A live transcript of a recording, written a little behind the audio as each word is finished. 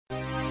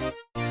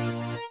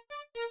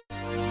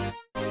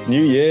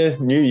New year,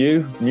 new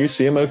you, new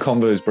CMO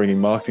Convo is bringing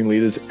marketing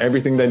leaders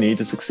everything they need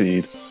to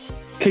succeed.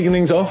 Kicking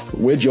things off,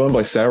 we're joined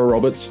by Sarah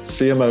Roberts,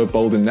 CMO of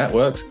Boldyn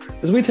Networks,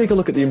 as we take a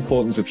look at the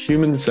importance of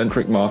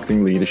human-centric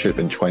marketing leadership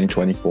in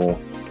 2024.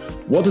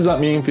 What does that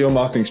mean for your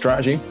marketing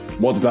strategy?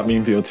 What does that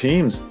mean for your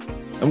teams?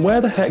 And where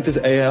the heck does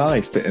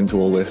AI fit into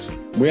all this?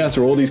 We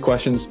answer all these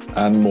questions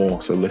and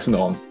more, so listen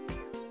on.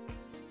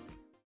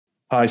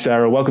 Hi,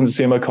 Sarah. Welcome to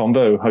CMO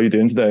Convo. How are you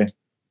doing today?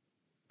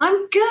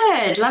 I'm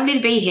good. Lovely to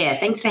be here.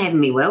 Thanks for having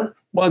me, Will.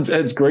 Well,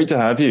 it's great to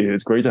have you.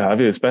 It's great to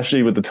have you,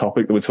 especially with the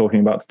topic that we're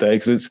talking about today,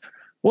 because it's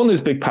one of those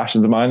big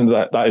passions of mine,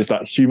 that is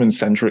that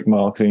human-centric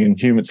marketing and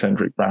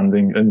human-centric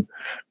branding, and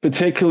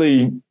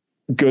particularly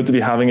good to be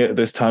having it at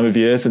this time of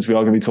year, since we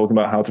are going to be talking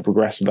about how to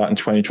progress with that in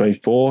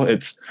 2024.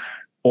 It's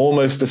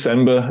almost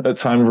December at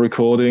time of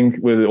recording.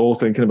 We're all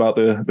thinking about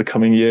the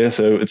coming year,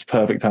 so it's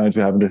perfect time to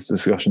be having this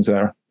discussion,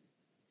 Sarah.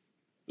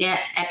 Yeah,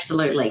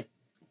 absolutely.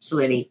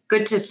 Absolutely.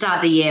 Good to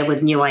start the year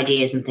with new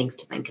ideas and things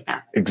to think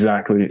about.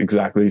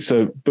 Exactly.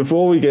 So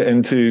before we get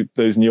into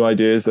those new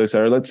ideas, though,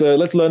 Sarah, let's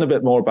learn a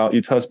bit more about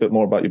you. Tell us a bit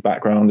more about your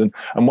background and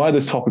why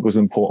this topic was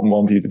an important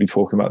one for you to be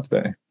talking about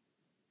today.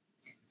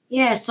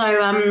 Yeah,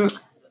 so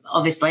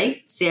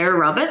obviously, Sarah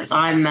Roberts.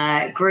 I'm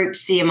a Group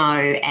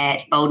CMO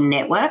at Boldyn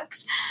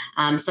Networks.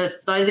 So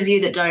for those of you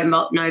that don't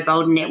know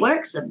Boldyn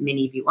Networks,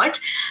 many of you won't,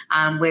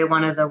 we're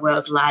one of the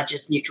world's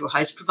largest neutral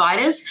host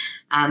providers,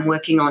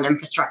 working on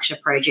infrastructure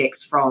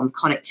projects from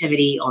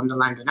connectivity on the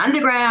London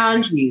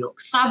Underground, New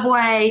York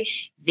subway,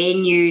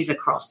 venues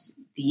across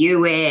the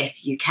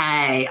US,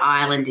 UK,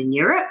 Ireland, and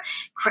Europe,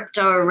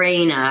 crypto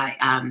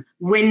arena,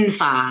 wind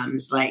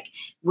farms, like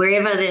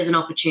wherever there's an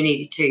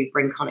opportunity to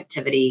bring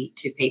connectivity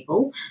to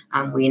people,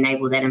 we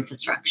enable that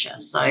infrastructure.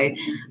 So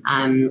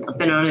I've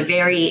been on a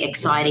very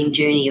exciting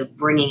journey of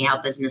bringing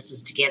our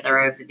businesses together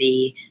over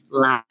the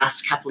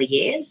last couple of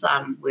years.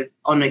 We're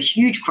on a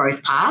huge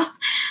growth path,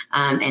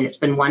 and it's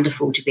been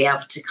wonderful to be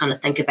able to kind of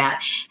think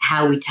about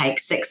how we take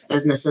 6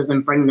 businesses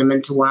and bring them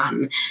into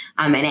one.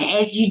 And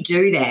as you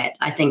do that,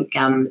 I think,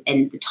 and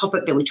the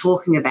topic that we're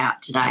talking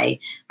about today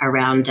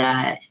around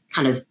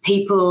kind of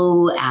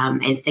people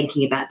and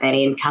thinking about that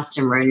end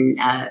customer and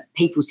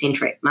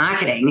people-centric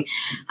marketing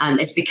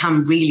has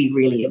become really,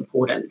 really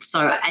important. So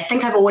I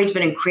think I've always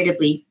been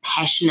incredibly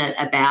passionate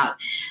about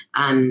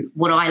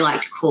what I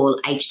like to call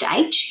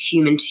H2H,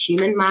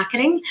 human-to-human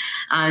marketing,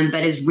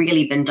 but has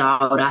really been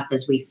dialed up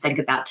as we think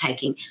about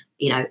taking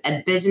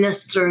a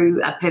business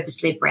through a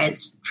purpose-led brand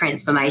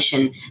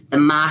transformation, the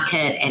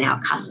market and our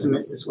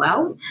customers as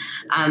well.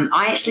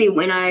 I actually,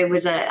 when I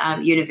was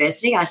at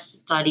university, I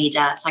studied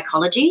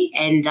psychology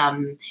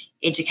and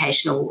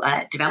educational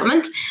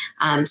development,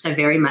 so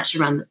very much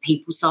around the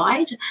people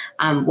side,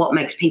 what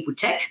makes people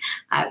tick,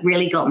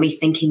 really got me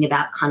thinking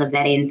about kind of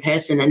that end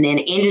person, and then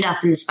ended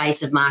up in the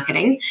space of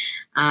marketing.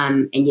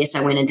 And yes,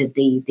 I went and did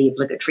the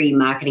obligatory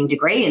marketing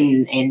degree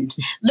and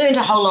learned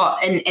a whole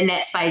lot in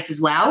that space as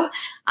well.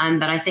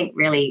 But I think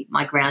really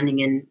my grounding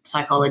in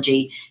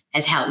psychology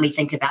has helped me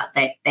think about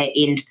that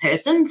end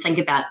person, think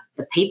about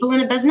the people in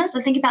a business,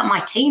 and think about my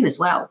team as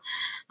well.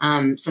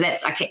 So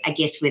that's, I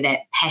guess, where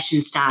that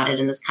passion started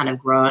and has kind of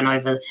grown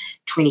over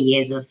 20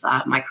 years of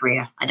my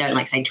career. I don't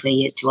like saying 20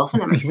 years too often.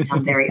 That makes it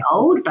sound very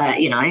old, but,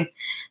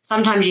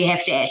 sometimes you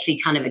have to actually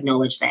kind of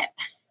acknowledge that.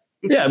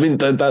 Yeah, I mean,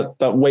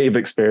 that weight of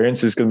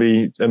experience is going to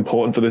be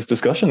important for this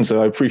discussion.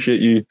 So I appreciate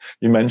you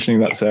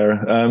mentioning that, yes.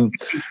 Sarah.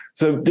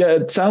 So yeah,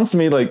 it sounds to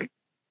me like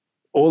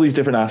all these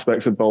different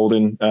aspects of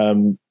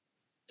Boldyn,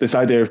 this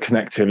idea of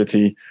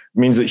connectivity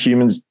means that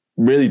humans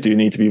really do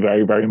need to be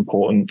very, very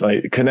important.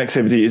 Like,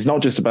 connectivity is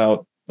not just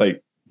about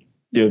like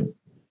your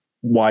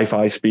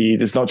Wi-Fi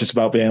speed. It's not just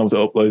about being able to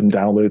upload and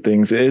download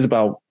things. It is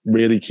about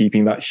really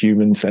keeping that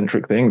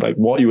human-centric thing. Like,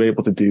 what are you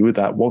able to do with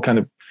that? What kind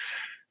of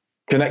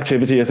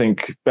connectivity, I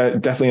think,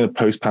 definitely in a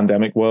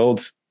post-pandemic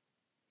world,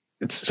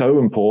 it's so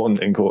important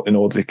in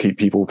order to keep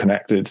people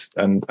connected.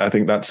 And I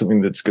think that's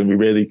something that's going to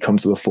really come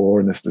to the fore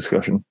in this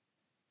discussion.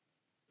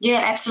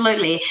 Yeah,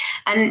 absolutely.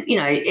 And,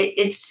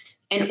 it's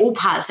in all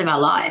parts of our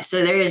lives.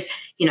 So there is,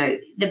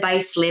 the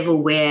base level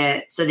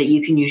so that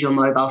you can use your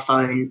mobile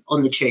phone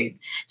on the tube,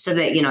 so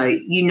that,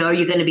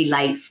 you're going to be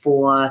late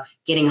for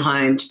getting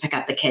home to pick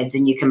up the kids,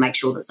 and you can make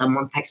sure that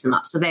someone picks them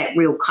up. So that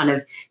real kind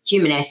of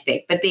human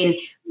aspect. But then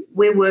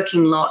we're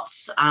working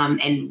lots,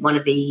 and one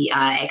of the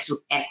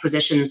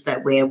acquisitions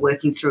that we're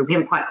working through, we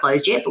haven't quite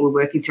closed yet, but we're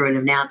working through and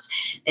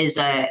announced, is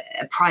a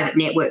private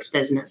networks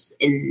business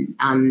in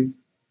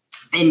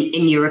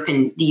Europe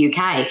and the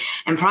UK.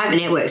 And private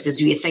networks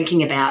is you're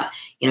thinking about,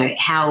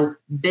 how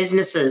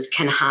businesses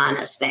can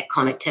harness that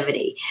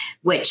connectivity,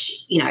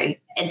 which,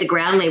 at the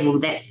ground level,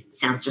 that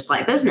sounds just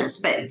like business,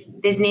 but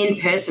there's an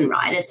end person,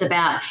 right? It's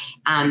about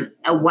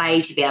a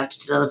way to be able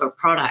to deliver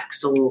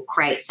products or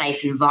create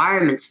safe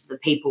environments for the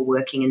people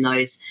working in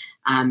those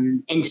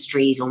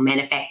industries or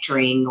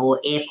manufacturing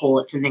or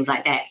airports and things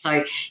like that.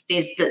 So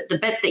there's the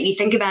bit that you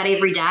think about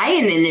every day,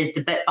 and then there's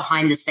the bit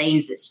behind the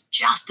scenes that's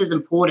just as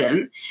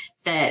important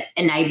that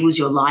enables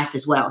your life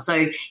as well.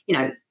 So,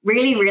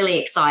 really, really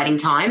exciting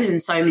times,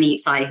 and so many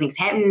exciting things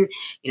happen.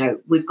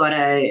 We've got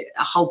a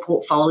whole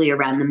portfolio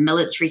around the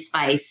military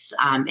space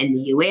in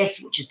the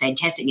US, which is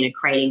fantastic,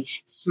 creating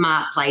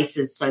smart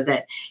places so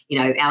that,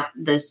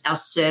 our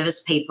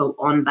service people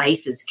on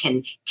bases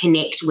can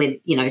connect with,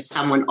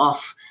 someone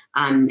off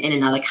in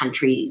another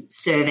country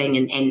serving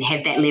and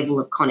have that level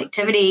of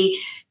connectivity,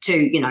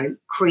 to,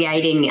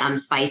 creating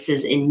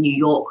spaces in New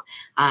York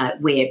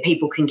where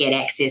people can get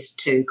access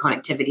to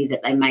connectivity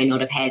that they may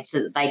not have had,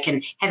 so that they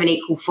can have an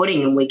equal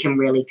footing, and we can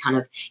really kind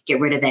of get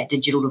rid of that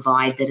digital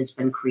divide that has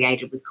been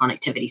created with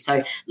connectivity.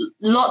 So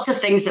lots of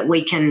things that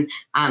we can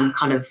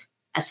kind of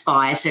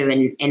aspire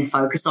to and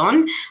focus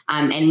on.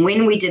 And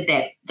when we did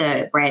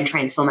the brand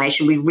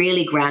transformation, we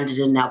really grounded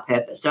in our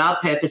purpose. So our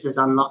purpose is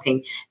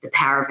unlocking the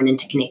power of an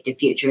interconnected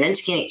future. An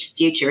interconnected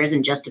future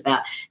isn't just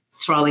about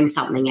throwing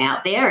something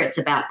out there. It's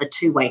about the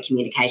two-way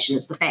communication.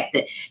 It's the fact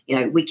that,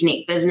 we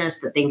connect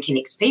business that then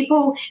connects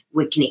people.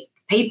 We connect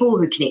people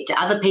who connect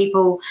to other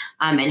people,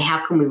 and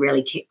how can we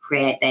really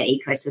create that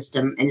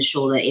ecosystem and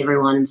ensure that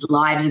everyone's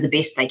lives are the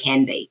best they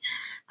can be.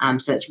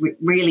 So it's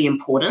really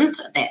important,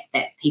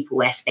 that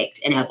people aspect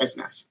in our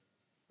business.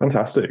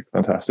 Fantastic.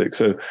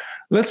 So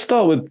let's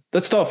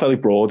start fairly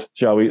broad,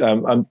 shall we?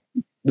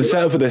 The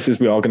setup for this is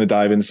we are going to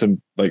dive into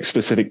some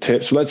specific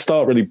tips. But let's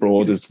start really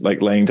broad, as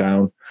laying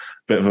down a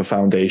bit of a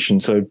foundation.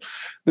 So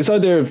this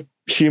idea of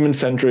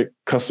human-centric,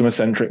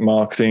 customer-centric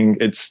marketing,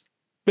 it's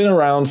been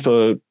around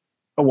for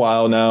a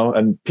while now,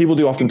 and people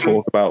do often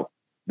talk about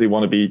they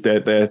want to be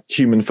they're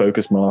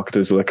human-focused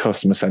marketers or they're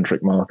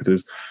customer-centric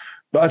marketers.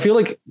 But I feel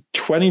like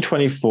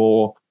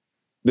 2024,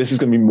 this is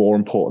going to be more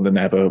important than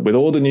ever, with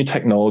all the new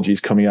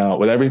technologies coming out,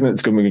 with everything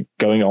that's going to be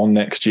going on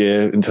next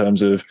year in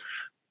terms of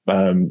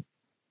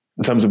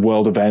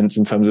world events,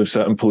 in terms of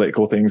certain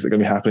political things that are going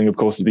to be happening. Of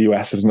course, the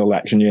US has an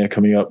election year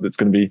coming up that's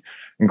going to be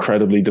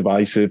incredibly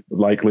divisive,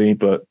 likely.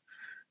 But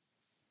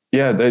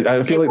yeah,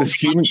 I feel like this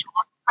human...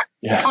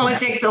 Yeah.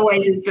 Politics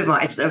always is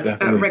divisive,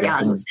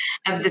 regardless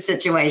of the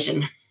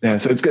situation. Yeah,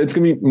 so it's going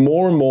to be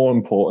more and more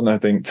important, I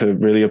think, to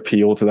really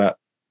appeal to that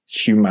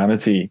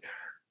humanity.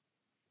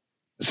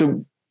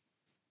 So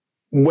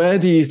where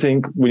do you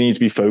think we need to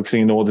be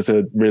focusing in order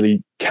to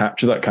really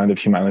capture that kind of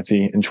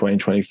humanity in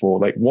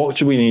 2024? What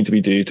should we need to be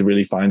doing to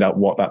really find out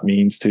what that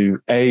means to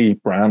A,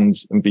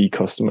 brands, and B,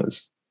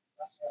 customers?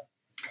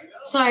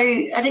 So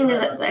I think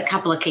there's a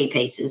couple of key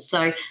pieces.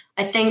 So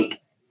I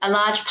think a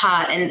large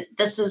part, and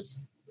it's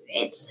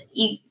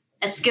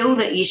a skill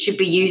that you should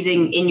be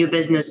using in your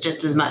business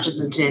just as much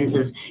as in terms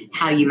of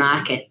how you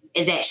market,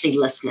 is actually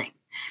listening.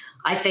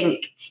 I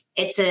think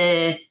it's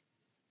a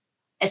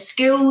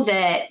skill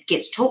that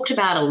gets talked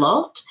about a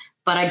lot,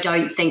 but I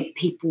don't think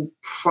people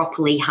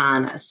properly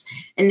harness.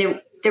 And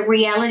the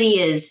reality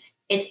is,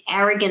 it's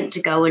arrogant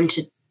to go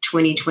into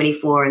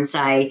 2024 and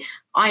say,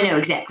 I know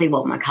exactly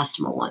what my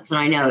customer wants, and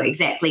I know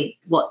exactly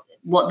what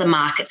the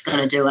market's going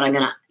to do, and I'm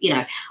going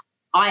to,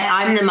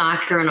 I'm the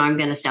marketer and I'm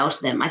going to sell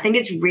to them. I think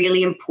it's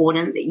really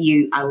important that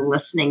you are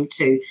listening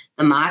to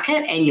the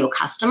market and your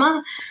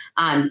customer,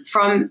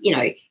 from,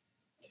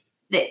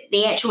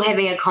 the actual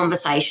having a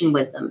conversation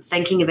with them,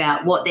 thinking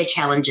about what their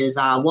challenges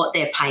are, what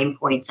their pain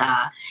points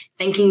are,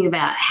 thinking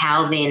about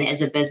how then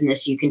as a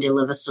business you can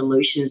deliver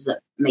solutions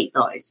that meet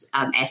those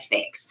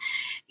aspects.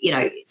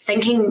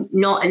 Thinking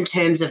not in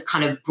terms of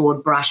kind of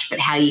broad brush, but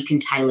how you can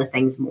tailor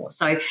things more.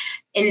 So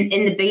in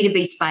the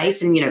B2B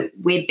space, and,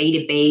 we're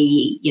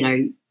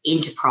B2B,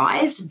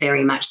 enterprise,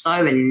 very much so,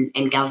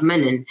 and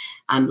government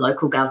and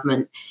local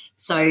government.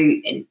 So,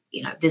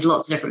 there's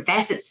lots of different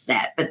facets to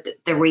that, but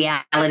the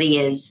reality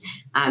is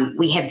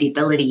we have the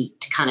ability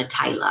to kind of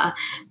tailor.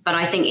 But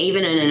I think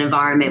even in an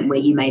environment where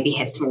you maybe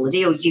have smaller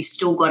deals, you've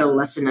still got to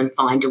listen and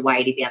find a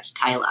way to be able to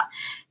tailor.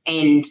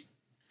 And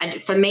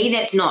for me,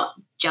 that's not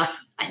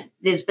just,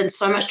 there's been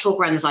so much talk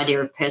around this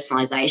idea of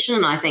personalization,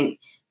 and I think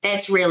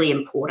that's really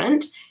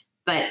important.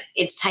 But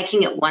it's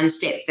taking it one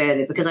step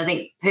further, because I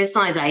think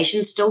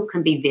personalization still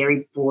can be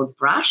very broad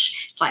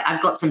brush. It's like,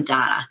 I've got some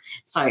data.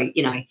 So,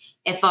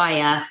 if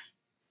I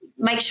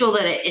make sure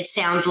that it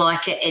sounds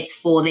like it's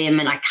for them,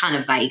 and I kind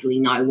of vaguely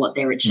know what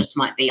their interests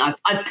might be, I've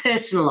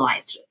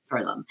personalized it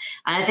for them.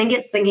 And I think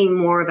it's thinking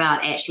more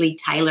about actually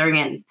tailoring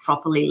it and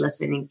properly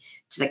listening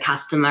to the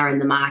customer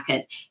and the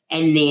market,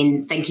 and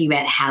then thinking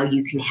about how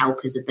you can help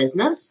as a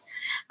business,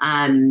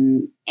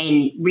 and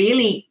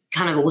really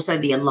kind of also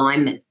the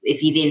alignment.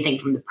 If you then think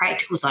from the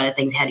practical side of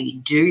things, how do you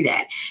do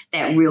that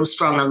real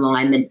strong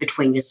alignment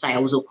between your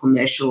sales or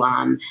commercial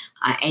arm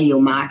and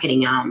your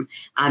marketing arm,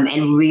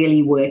 and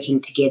really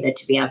working together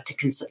to be able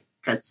to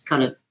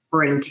kind of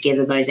bring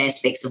together those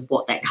aspects of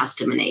what that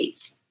customer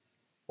needs.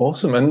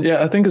 Awesome. And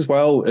yeah, I think as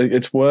well,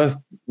 it's worth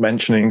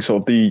mentioning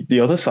sort of the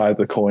other side of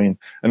the coin,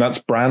 and that's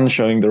brands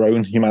showing their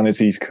own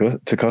humanity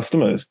to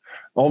customers.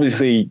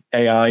 Obviously,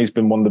 AI has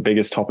been one of the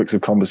biggest topics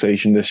of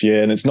conversation this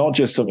year, and it's not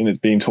just something that's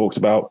being talked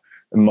about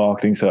in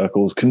marketing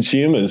circles.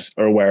 Consumers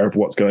are aware of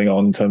what's going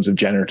on in terms of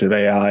generative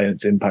AI and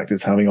its impact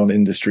it's having on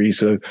industry.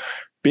 So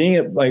being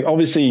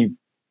obviously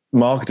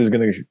marketers are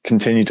going to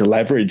continue to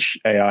leverage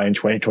AI in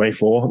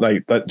 2024.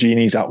 Like that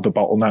genie's out of the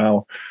bottle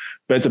now,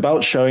 but it's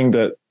about showing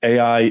that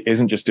AI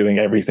isn't just doing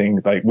everything.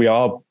 Like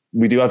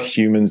we do have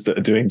humans that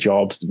are doing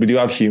jobs. We do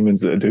have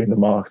humans that are doing the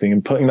marketing,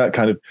 and putting that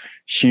kind of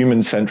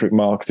human-centric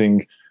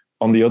marketing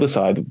on the other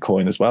side of the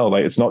coin as well.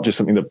 Like it's not just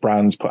something that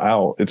brands put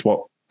out. It's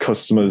what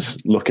customers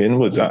look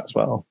inwards at as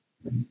well.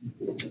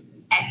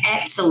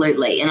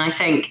 Absolutely. And I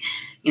think,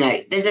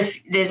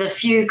 there's a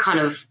few kind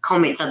of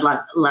comments I'd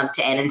love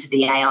to add into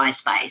the AI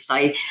space. So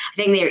I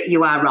think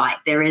you are right.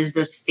 There is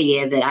this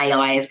fear that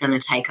AI is going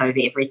to take over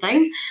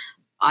everything.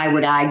 I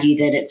would argue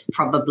that it's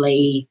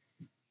probably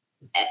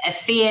a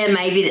fear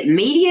maybe that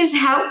media's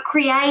help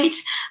create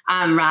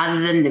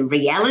rather than the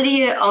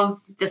reality of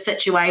the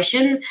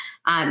situation.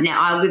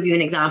 Now, I'll give you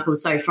an example.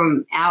 So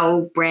from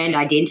our brand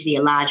identity,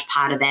 a large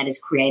part of that is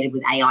created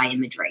with AI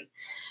imagery.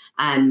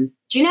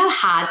 Do you know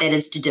how hard that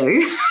is to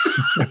do?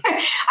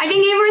 I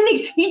think everyone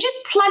thinks you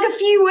just plug a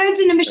few words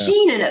in a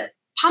machine and it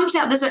pumps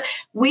out this.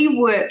 We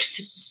worked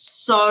for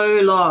so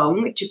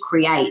long to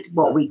create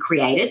what we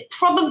created,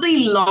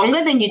 probably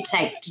longer than you'd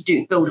take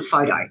to build a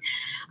photo.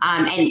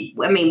 And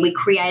I mean, we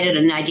created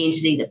an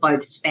identity that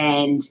both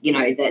spanned,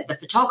 the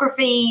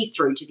photography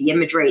through to the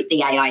imagery,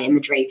 the AI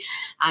imagery.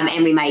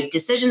 And we made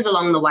decisions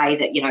along the way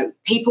that,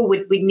 people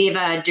we'd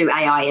never do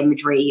AI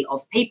imagery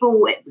of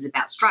people. It was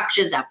about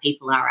structures. Our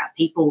people are our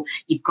people.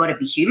 You've got to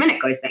be human.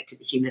 It goes back to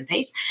the human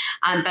piece.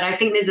 But I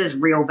think there's this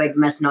real big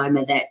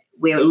misnomer that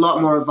we're a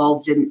lot more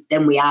evolved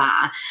than we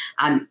are.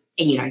 And,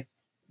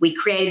 we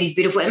created these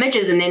beautiful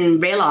images and then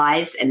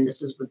realized, and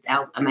this is with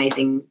our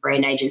amazing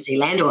brand agency,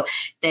 Landor,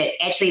 that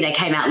actually they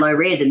came out low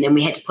res and then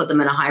we had to put them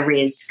in a high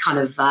res kind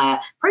of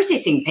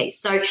processing piece.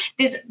 So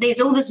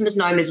there's all this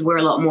misnomers. We're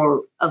a lot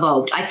more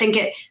evolved. I think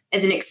it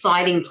is an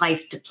exciting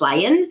place to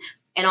play in.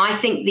 And I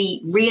think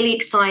the really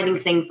exciting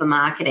thing for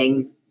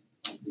marketing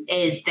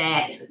is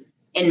that,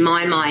 in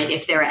my mind,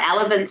 if there are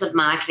elements of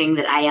marketing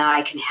that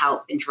AI can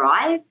help and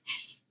drive,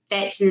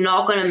 that's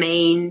not going to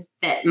mean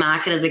that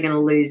marketers are going to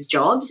lose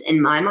jobs,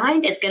 in my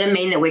mind. It's going to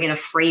mean that we're going to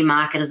free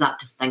marketers up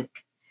to think.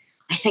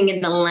 I think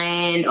in the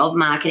land of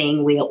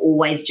marketing, we are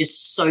always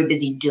just so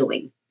busy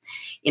doing.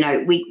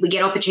 We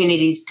get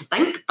opportunities to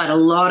think, but a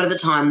lot of the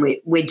time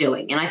we're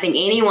doing. And I think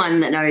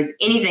anyone that knows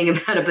anything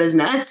about a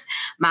business,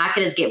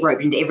 marketers get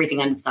roped into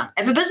everything under the sun.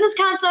 If a business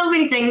can't solve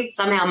anything,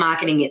 somehow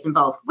marketing gets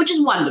involved, which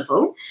is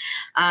wonderful.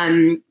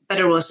 But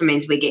it also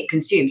means we get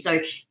consumed.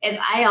 So if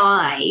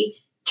AI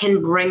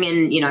can bring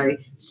in,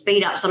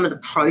 speed up some of the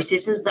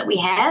processes that we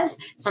have,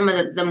 some of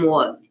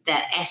the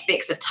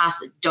aspects of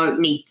tasks that don't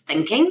need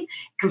thinking,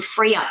 can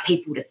free up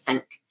people to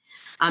think.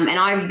 And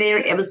I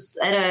was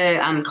at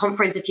a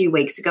conference a few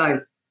weeks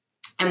ago,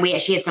 and we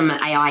actually had some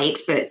AI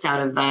experts out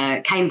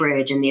of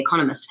Cambridge and The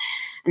Economist,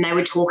 and they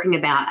were talking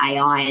about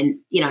AI. And,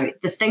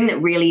 the thing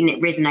that really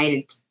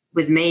resonated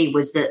with me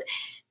was that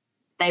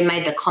they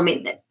made the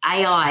comment that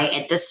AI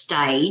at this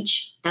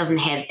stage doesn't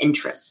have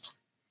interest.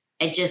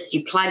 It just,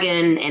 you plug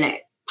in and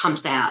it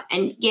pumps out.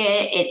 And yeah,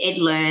 it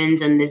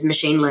learns, and there's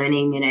machine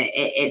learning, and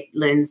it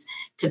learns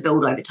to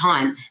build over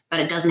time, but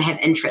it doesn't have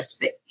interest.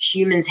 But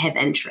humans have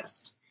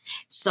interest.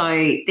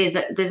 So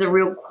there's a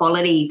real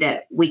quality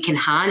that we can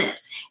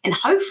harness, and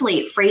hopefully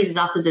it frees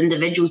us up as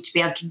individuals to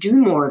be able to do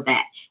more of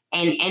that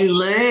and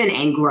learn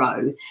and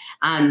grow.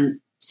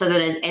 So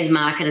that as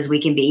marketers,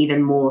 we can be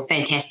even more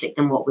fantastic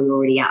than what we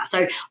already are.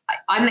 So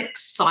I'm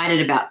excited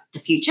about the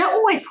future,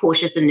 always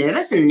cautious and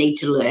nervous and need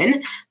to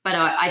learn, but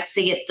I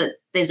see it that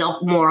there's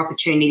more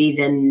opportunity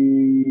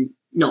than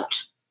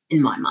not,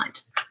 in my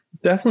mind.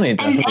 Definitely.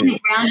 And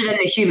grounded in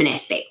the human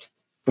aspect.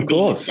 Of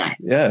course.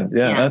 Yeah.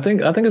 I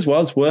think as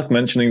well, it's worth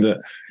mentioning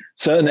that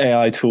certain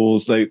AI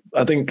tools,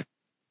 I think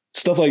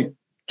stuff like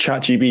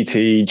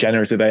ChatGPT,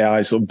 generative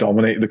AI sort of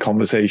dominate the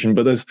conversation,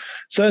 but there's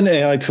certain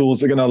AI tools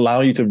that are going to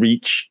allow you to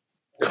reach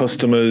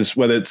customers,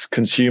 whether it's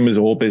consumers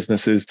or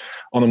businesses,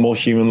 on a more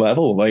human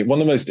level. Like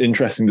one of the most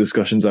interesting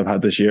discussions I've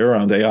had this year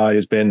around AI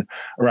has been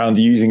around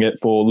using it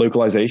for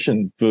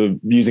localization, for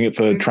using it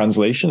for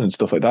translation and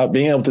stuff like that,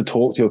 being able to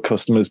talk to your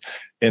customers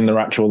in their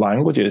actual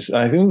languages.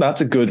 And I think that's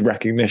a good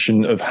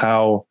recognition of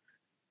how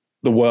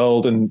the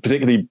world and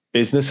particularly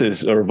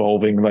businesses are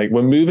evolving. Like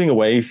we're moving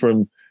away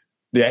from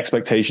the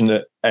expectation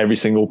that every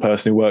single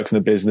person who works in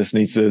a business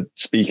needs to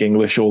speak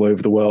English all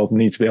over the world,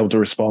 needs to be able to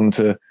respond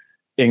to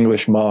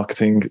English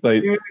marketing.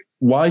 Like,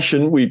 why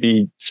shouldn't we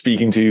be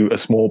speaking to a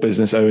small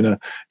business owner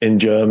in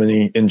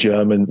Germany in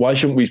German? Why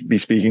shouldn't we be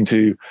speaking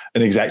to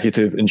an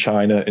executive in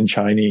China in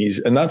Chinese?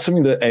 And that's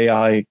something that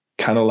AI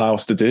can allow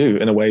us to do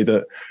in a way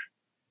that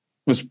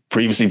was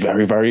previously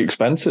very, very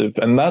expensive.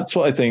 And that's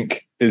what I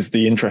think is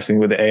the interesting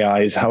with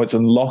AI, is how it's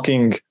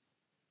unlocking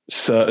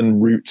certain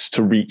routes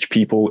to reach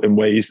people in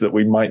ways that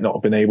we might not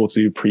have been able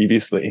to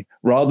previously,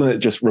 rather than it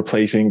just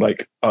replacing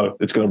like, oh,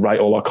 it's going to write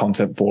all our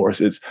content for us.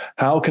 It's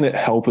how can it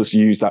help us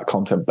use that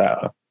content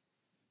better?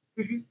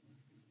 Mm-hmm.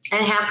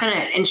 And how can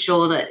it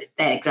ensure that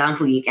that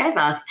example you gave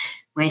us,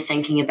 we're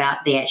thinking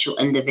about the actual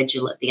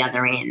individual at the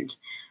other end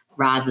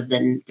rather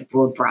than the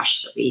broad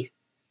brush that we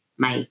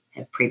may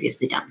have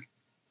previously done?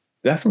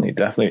 Definitely,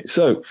 definitely.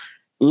 So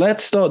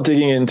let's start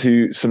digging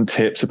into some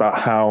tips about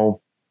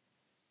how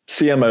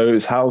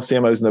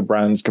CMOs and their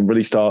brands can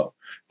really start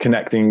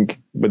connecting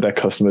with their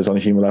customers on a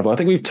human level. I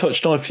think we've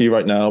touched on a few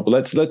right now, but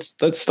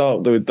let's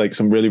start with like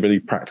some really, really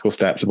practical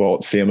steps about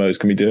what CMOs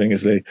can be doing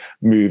as they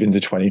move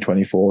into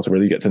 2024 to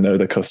really get to know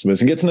their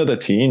customers and get to know their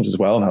teams as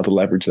well and how to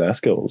leverage their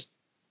skills.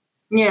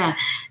 Yeah,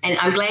 and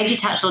I'm glad you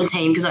touched on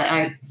team, because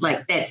I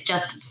like that's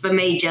just for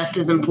me just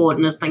as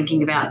important as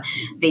thinking about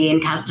the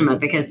end customer,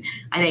 because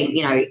I think,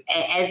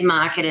 as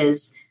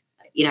marketers,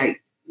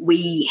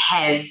 we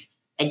have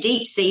a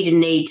deep-seated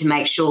need to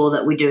make sure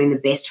that we're doing the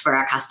best for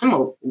our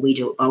customer. We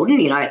do at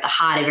Boldyn, at the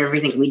heart of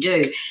everything we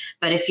do.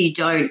 But if you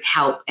don't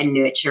help and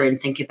nurture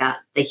and think about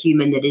the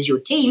human that is your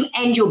team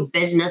and your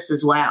business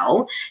as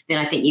well, then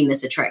I think you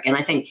miss a trick. And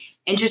I think,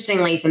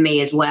 interestingly for me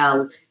as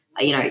well,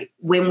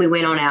 when we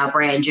went on our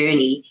brand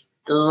journey,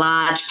 a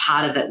large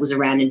part of it was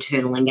around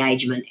internal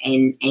engagement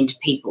and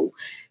people,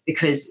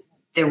 because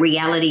the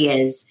reality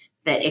is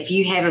that if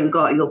you haven't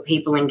got your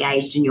people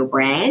engaged in your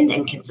brand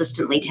and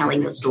consistently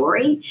telling your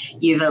story,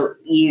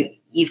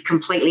 you've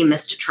completely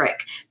missed a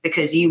trick,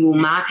 because you will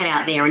market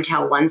out there and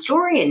tell one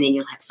story, and then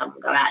you'll have someone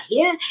go out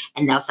here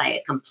and they'll say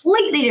a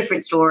completely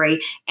different story,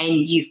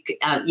 and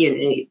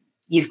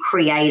you've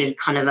created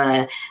kind of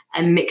a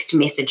mixed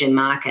message in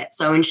market.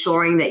 So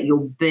ensuring that your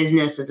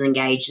business is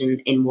engaged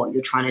in what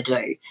you're trying to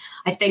do.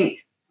 I think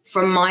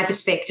from my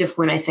perspective,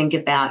 when I think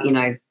about,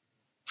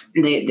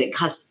 the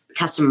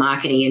custom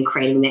marketing and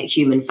creating that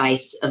human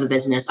face of a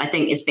business, I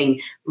think it's being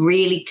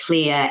really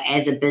clear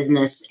as a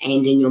business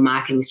and in your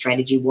marketing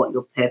strategy what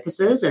your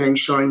purpose is, and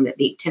ensuring that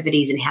the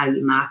activities and how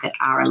you market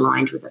are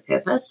aligned with the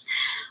purpose.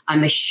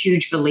 I'm a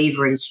huge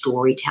believer in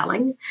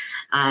storytelling.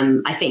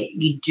 I think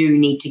you do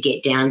need to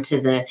get down to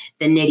the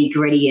nitty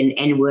gritty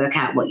and work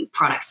out what your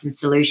products and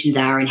solutions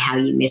are and how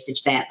you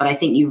message that. But I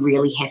think you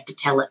really have to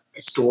tell a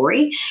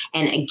story,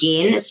 and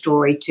again, a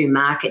story to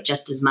market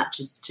just as much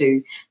as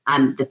to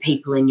the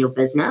people in your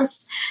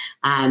business.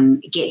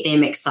 Get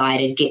them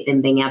excited, get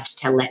them being able to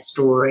tell that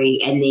story,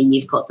 and then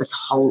you've got this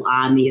whole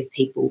army of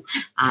people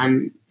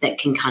that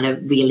can kind of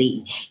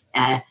really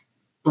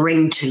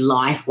bring to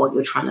life what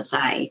you're trying to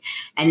say.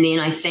 And then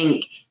I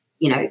think,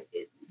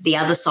 the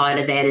other side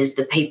of that is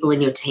the people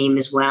in your team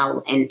as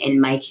well,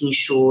 and making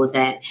sure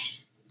that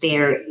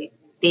they're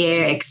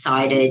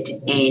excited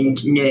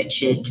and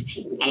nurtured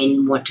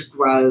and want to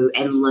grow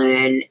and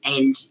learn,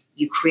 and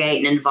you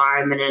create an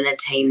environment and a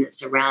team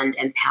that's around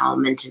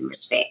empowerment and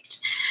respect.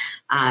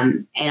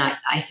 And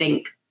I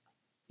think,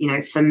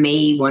 for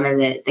me, one of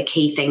the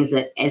key things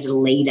that as a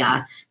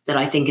leader that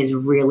I think is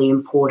really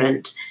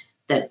important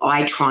that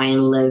I try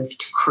and live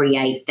to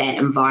create that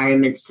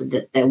environment, so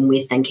that when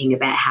we're thinking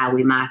about how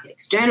we market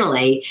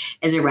externally,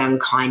 is around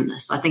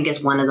kindness. I think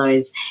it's one of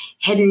those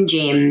hidden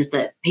gems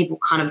that people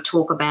kind of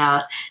talk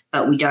about,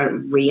 but we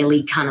don't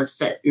really kind of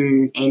sit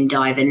and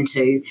dive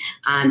into.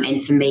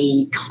 And for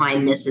me,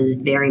 kindness is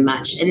very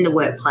much in the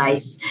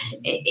workplace.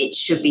 It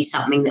should be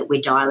something that we're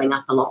dialing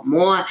up a lot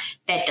more.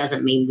 That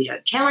doesn't mean we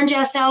don't challenge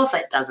ourselves.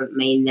 It doesn't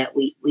mean that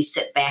we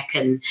sit back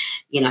and,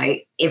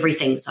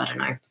 everything's, I don't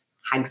know,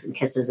 hugs and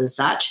kisses as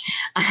such.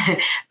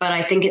 But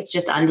I think it's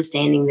just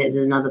understanding that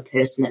there's another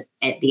person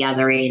at the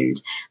other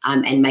end,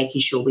 and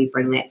making sure we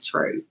bring that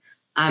through.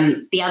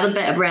 The other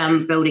bit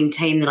around building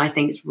team that I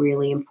think is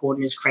really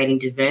important is creating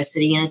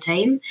diversity in a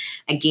team.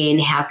 Again,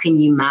 how can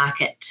you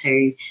market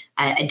to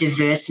a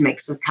diverse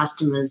mix of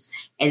customers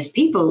as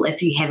people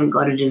if you haven't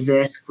got a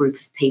diverse group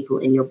of people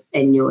in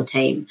your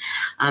team?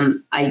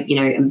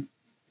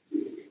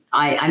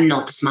 I'm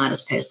not the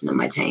smartest person on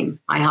my team.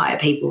 I hire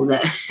people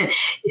that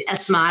are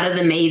smarter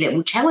than me, that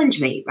will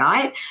challenge me,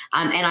 right?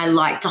 And I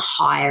like to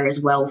hire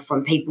as well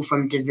from people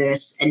from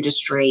diverse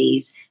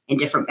industries and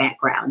different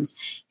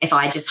backgrounds. If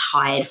I just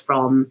hired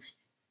from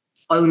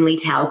only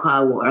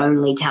telco or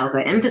only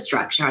telco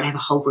infrastructure, I'd have a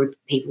whole group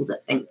of people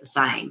that think the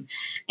same.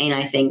 And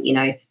I think,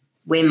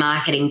 we're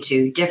marketing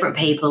to different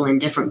people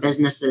and different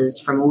businesses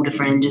from all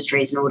different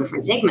industries and all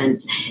different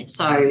segments.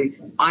 So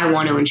I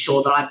want to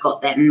ensure that I've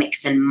got that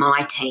mix in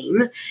my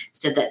team,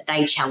 so that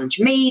they challenge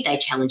me, they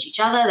challenge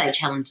each other, they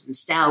challenge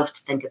themselves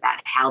to think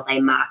about how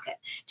they market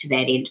to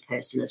that end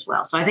person as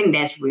well. So I think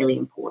that's really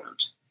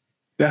important.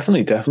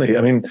 Definitely.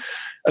 I mean,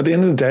 at the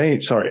end of the day,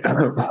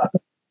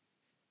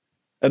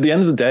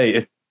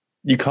 if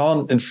you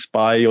can't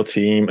inspire your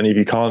team, and if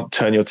you can't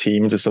turn your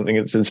team into something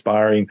that's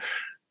inspiring,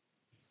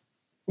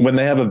 when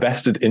they have a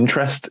vested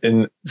interest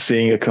in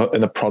seeing a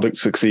product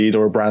succeed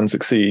or a brand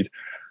succeed,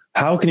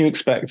 how can you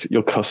expect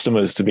your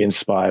customers to be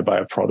inspired by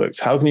a product?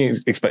 How can you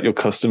expect your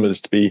customers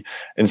to be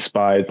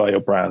inspired by your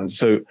brand?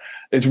 So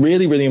it's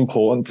really, really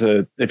important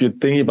to, if you're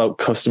thinking about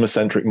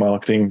customer-centric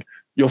marketing,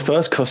 your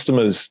first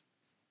customers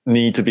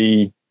need to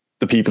be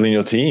the people in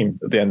your team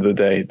at the end of the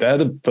day. They're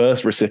the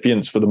first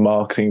recipients for the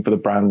marketing, for the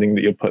branding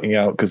that you're putting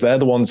out, because they're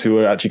the ones who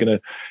are actually going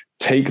to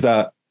take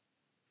that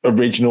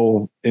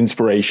original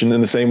inspiration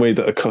in the same way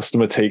that a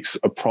customer takes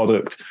a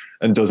product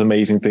and does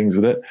amazing things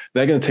with it.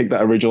 They're going to take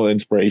that original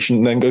inspiration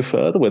and then go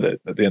further with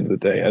it at the end of the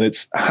day. And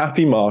it's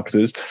happy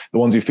marketers, the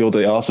ones who feel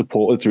they are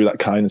supported through that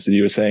kindness that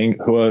you were saying,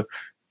 who are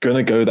going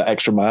to go the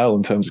extra mile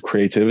in terms of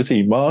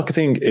creativity.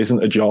 Marketing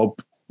isn't a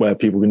job where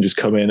people can just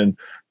come in and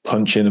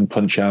punch in and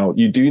punch out.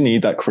 You do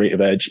need that creative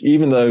edge,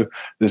 even though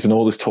there's been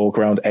all this talk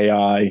around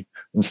AI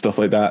and stuff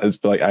like that,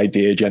 as like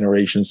idea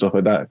generation, stuff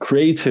like that.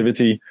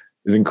 Creativity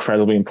is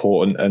incredibly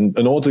important. And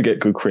in order to get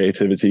good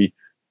creativity,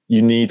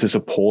 you need to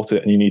support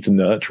it and you need to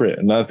nurture it.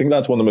 And I think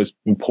that's one of the most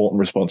important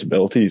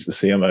responsibilities for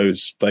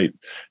CMOs, like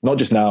not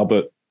just now,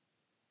 but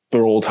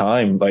for all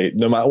time. Like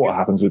no matter what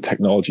happens with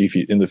technology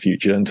in the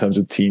future in terms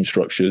of team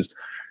structures,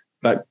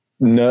 that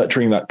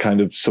nurturing that kind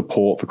of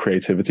support for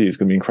creativity is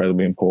going to be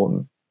incredibly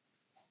important.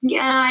 Yeah,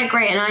 I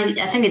agree. And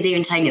I think it's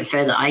even taking it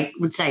further. I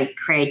would say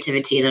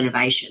creativity and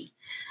innovation.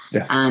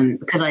 Yes.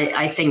 Because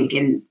I think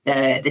in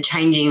the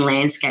changing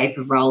landscape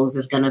of roles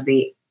is going to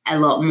be a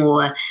lot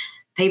more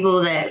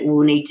people that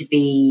will need to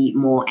be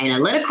more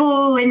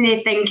analytical in their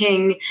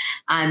thinking.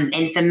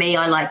 And for me,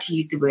 I like to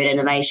use the word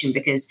innovation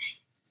because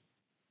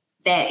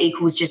that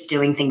equals just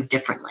doing things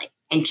differently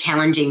and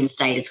challenging the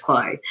status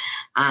quo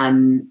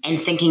and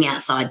thinking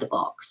outside the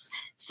box.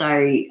 So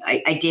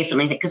I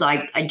definitely think, because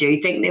I do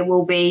think there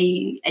will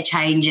be a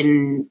change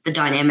in the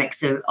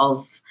dynamics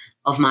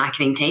of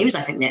marketing teams.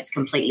 I think that's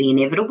completely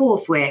inevitable.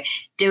 If we're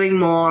doing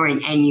more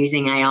and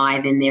using AI,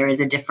 then there is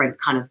a different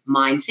kind of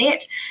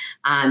mindset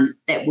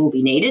that will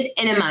be needed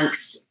in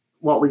amongst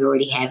what we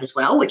already have as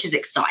well, which is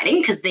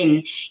exciting because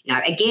then,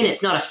 again,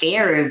 it's not a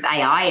fear of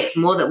AI. It's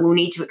more that we'll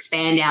need to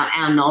expand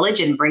our knowledge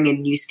and bring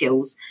in new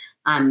skills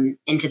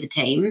into the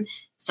team.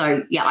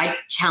 So, yeah, I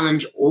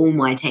challenge all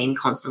my team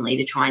constantly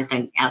to try and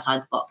think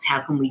outside the box.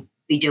 How can we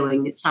be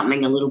doing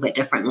something a little bit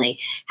differently?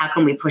 How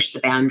can we push the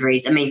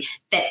boundaries? I mean,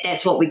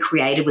 that's what we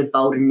created with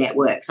Boldyn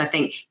Networks. I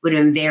think it would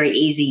have been very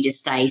easy to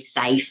stay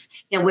safe.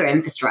 We're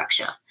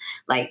infrastructure.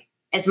 Like,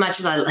 as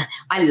much as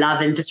I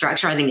love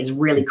infrastructure, I think it's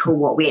really cool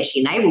what we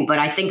actually enable. But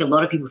I think a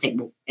lot of people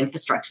think, well,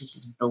 infrastructure is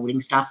just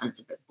building stuff and it's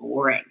a bit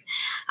boring.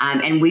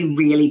 And we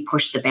really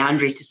push the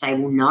boundaries to say,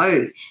 well,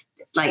 no,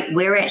 like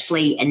we're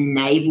actually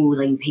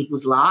enabling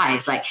people's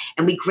lives,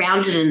 and we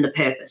grounded in the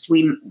purpose.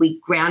 We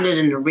grounded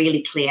in a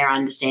really clear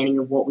understanding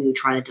of what we were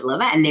trying to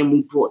deliver, and then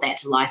we brought that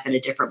to life in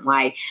a different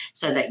way,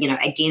 so that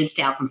against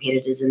our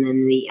competitors and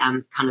in the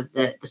kind of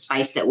the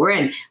space that we're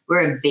in,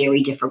 we're a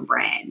very different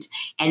brand.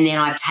 And then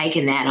I've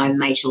taken that and I've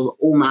made sure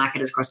all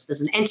marketers across the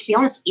business, and to be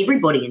honest,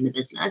 everybody in the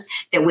business,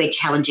 that we're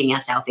challenging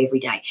ourselves every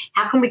day.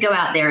 How can we go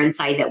out there and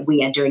say that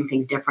we are doing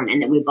things different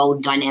and that we're bold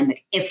and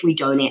dynamic if we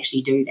don't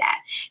actually do that?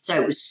 So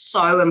it was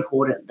so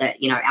important that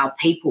our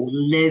people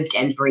lived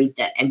and breathed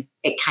it, and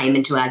it came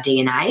into our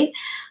DNA,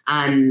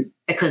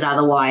 because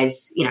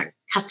otherwise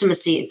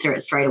customers see it through it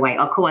straight away.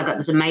 Oh, cool, I got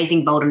this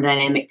amazing bold and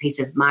dynamic piece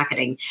of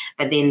marketing,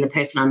 but then the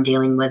person I'm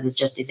dealing with is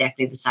just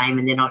exactly the same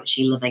and they're not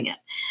actually living it.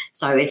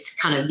 So it's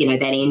kind of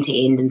that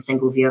end-to-end and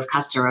single view of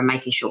customer, and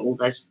making sure all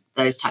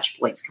those touch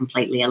points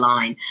completely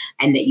align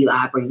and that you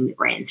are bringing the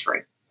brand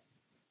through.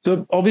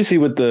 So obviously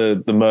with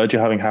the merger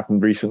having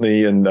happened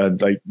recently and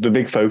like the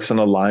big focus on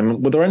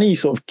alignment, were there any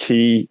sort of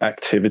key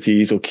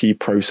activities or key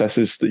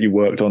processes that you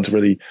worked on to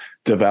really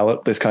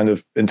develop this kind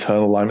of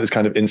internal alignment, this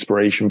kind of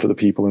inspiration for the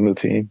people in the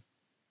team?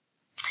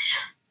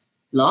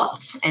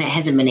 Lots, and it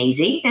hasn't been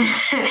easy.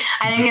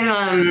 I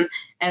think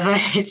if I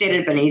said it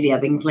had been easy, I'd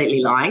be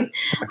completely lying.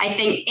 I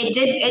think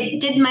it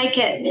did make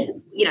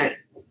it,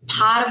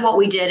 part of what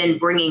we did in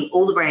bringing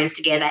all the brands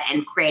together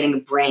and creating a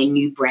brand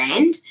new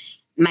brand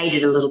made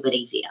it a little bit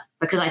easier,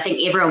 because I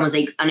think everyone was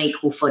on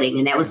equal footing,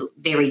 and that was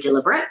very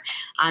deliberate.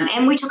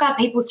 And we took our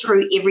people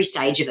through every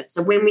stage of it.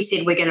 So when we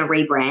said we're going to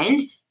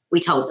rebrand, we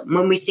told them.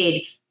 When we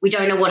said we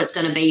don't know what it's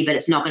going to be, but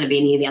it's not going to be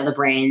any of the other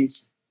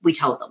brands, we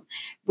told them.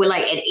 We're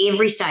like, at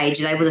every stage,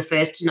 they were the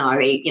first to know,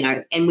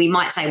 and we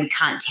might say we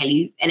can't tell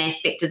you an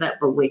aspect of it,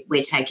 but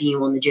we're taking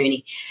you on the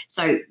journey.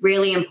 So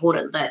really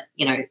important that,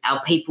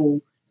 our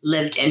people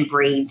lived and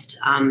breathed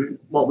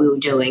what we were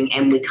doing,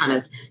 and we kind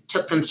of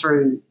took them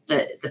through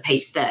the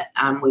piece that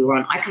we were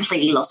on. I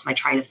completely lost my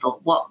train of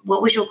thought. What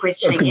was your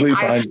question again?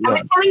 I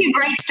was telling you a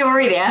great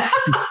story there.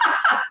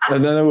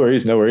 No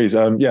worries. So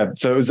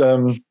it was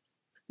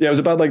it was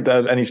about like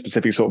any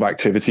specific sort of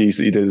activities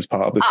that you did as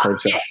part of this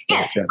process.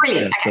 Yes,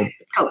 brilliant. Okay,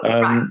 cool.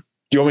 Right.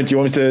 Do you want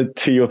me to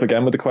tee you up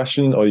again with the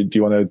question, or do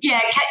you want to? Yeah,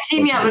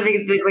 tee me up with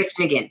the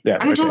question again. Yeah,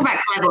 I'm going to talk about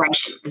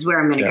collaboration. Is where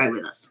I'm going to go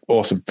with this.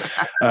 Awesome.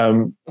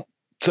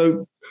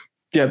 So,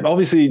 yeah,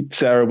 obviously,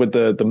 Sarah, with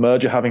the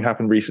merger having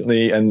happened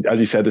recently, and as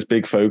you said, this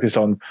big focus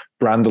on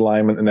brand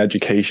alignment and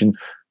education,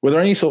 were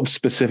there any sort of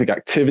specific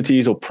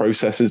activities or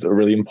processes that are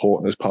really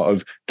important as part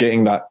of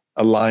getting that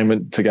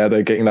alignment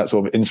together, getting that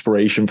sort of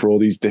inspiration for all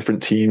these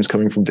different teams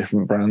coming from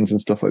different brands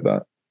and stuff like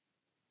that?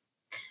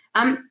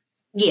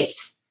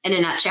 Yes, in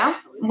a nutshell.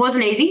 It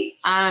wasn't easy.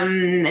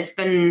 It's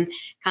been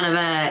kind of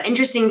an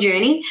interesting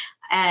journey,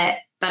 but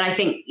I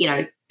think,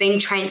 being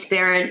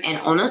transparent and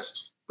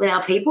honest with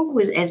our people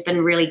has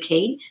been really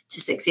key to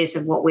success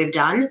of what we've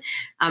done.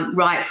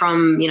 Right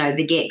from,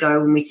 the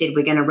get-go, when we said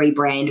we're going to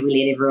rebrand,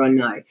 we let everyone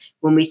know.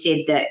 When we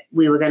said that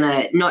we were going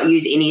to not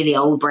use any of the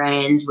old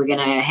brands, we're going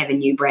to have a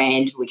new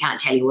brand, we can't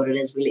tell you what it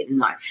is, we let them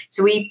know.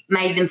 So we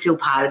made them feel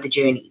part of the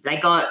journey. They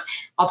got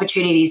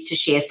opportunities to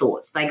share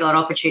thoughts. They got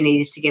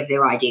opportunities to give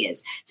their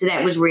ideas. So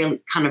that was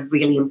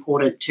really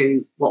important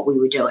to what we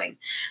were doing.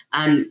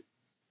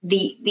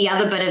 The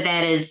other bit of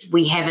that is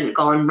we haven't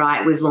gone,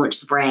 right, we've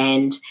launched the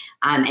brand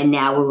and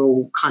now we're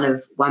all kind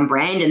of one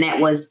brand, and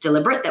that was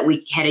deliberate, that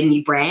we had a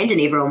new brand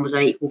and everyone was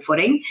on equal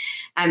footing.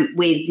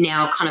 We've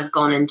now kind of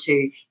gone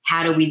into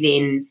how do we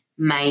then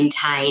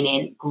maintain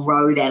and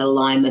grow that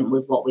alignment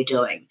with what we're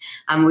doing.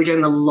 We're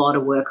doing a lot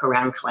of work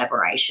around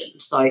collaboration.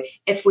 So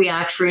if we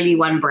are truly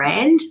one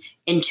brand,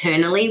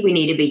 internally we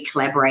need to be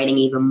collaborating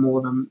even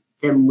more than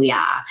we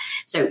are.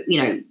 So,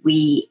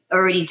 we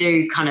already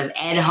do kind of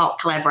ad hoc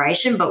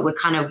collaboration, but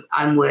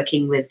I'm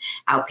working with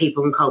our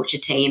people and culture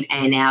team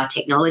and our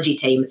technology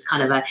team. It's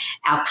kind of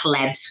our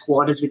collab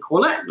squad, as we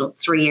call it,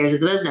 3 years of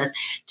the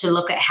business, to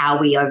look at how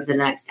we, over the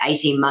next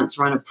 18 months,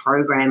 run a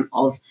program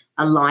of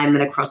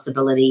alignment across the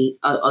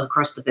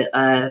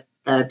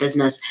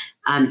business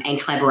and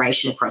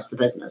collaboration across the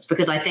business.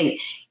 Because I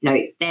think,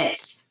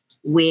 that's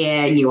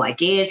where new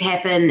ideas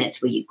happen,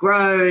 that's where you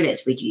grow,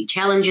 that's where you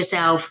challenge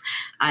yourself,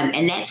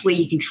 and that's where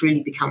you can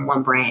truly become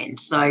one brand.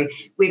 So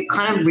we've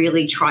kind of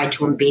really tried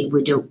to embed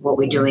what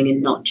we're doing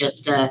and not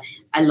just a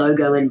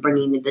logo and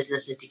bringing the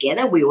businesses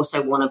together. We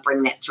also want to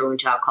bring that through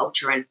into our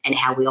culture and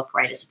how we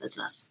operate as a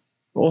business.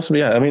 Awesome.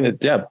 Yeah. I mean,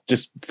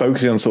 just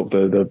focusing on sort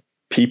of the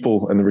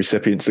people and the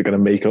recipients that are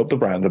going to make up the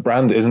brand. The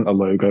brand isn't a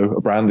logo.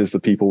 A brand is the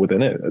people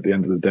within it at the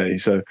end of the day.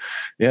 So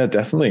yeah,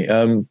 definitely.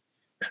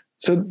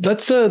 So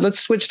let's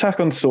switch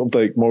tack on sort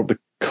of like more of the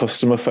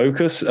customer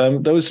focus. There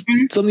was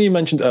something you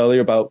mentioned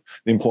earlier about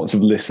the importance of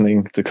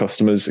listening to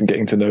customers and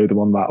getting to know them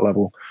on that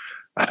level.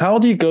 How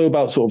do you go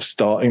about sort of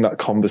starting that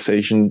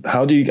conversation?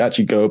 How do you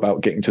actually go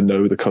about getting to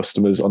know the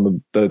customers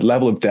on the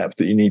level of depth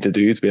that you need to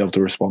do to be able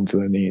to respond to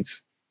their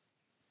needs?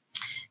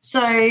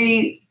 So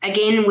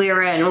again,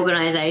 we're an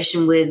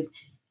organization with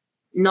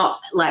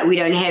we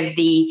don't have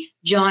the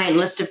giant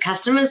list of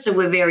customers, so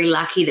we're very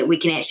lucky that we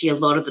can actually a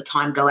lot of the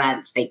time go out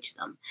and speak to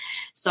them.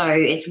 So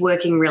it's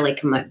working really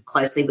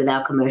closely with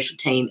our commercial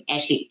team,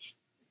 actually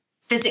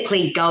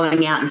physically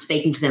going out and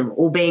speaking to them,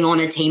 or being on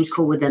a Teams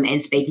call with them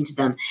and speaking to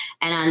them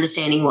and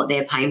understanding what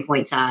their pain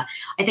points are.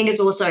 I think it's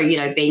also,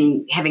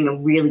 having a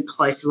really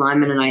close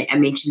alignment, and I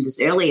mentioned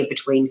this earlier,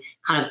 between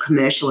kind of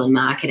commercial and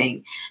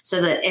marketing, so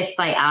that if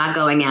they are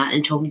going out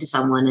and talking to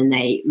someone and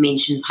they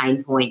mention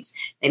pain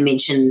points, they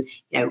mention,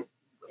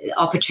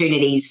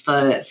 opportunities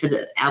for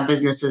our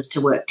businesses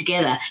to work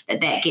together,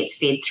 that gets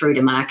fed through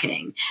to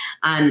marketing.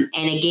 And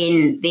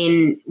again,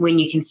 then when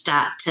you can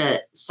start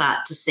to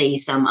see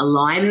some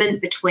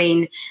alignment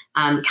between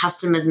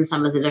customers and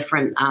some of the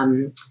different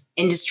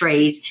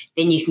industries,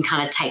 then you can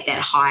kind of take that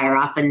higher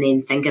up and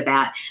then think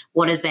about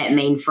what does that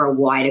mean for a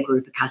wider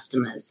group of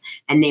customers,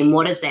 and then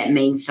what does that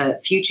mean for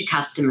future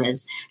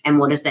customers, and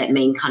what does that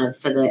mean kind of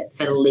for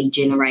the lead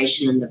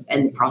generation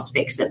and the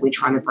prospects that we're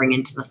trying to bring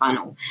into the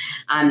funnel.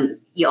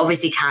 You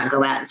obviously can't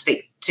go out and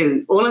speak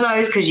to all of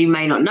those because you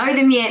may not know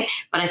them yet,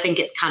 but I think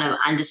it's kind of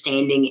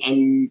understanding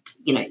and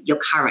your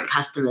current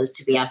customers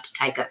to be able to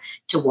take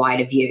to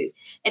wider view.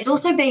 It's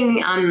also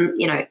being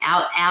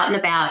out and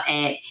about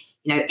at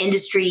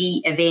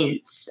industry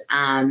events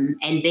and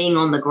being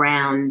on the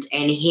ground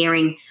and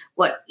hearing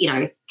what,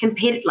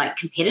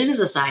 competitors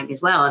are saying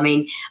as well. I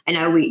mean, I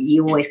know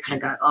you always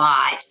kind of go,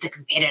 it's the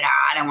competitor,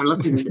 I don't want to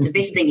listen to them. But the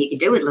best thing you can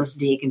do is listen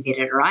to your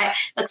competitor, right?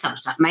 Look, some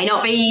stuff may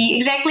not be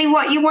exactly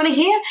what you want to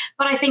hear,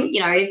 but I think,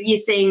 if you're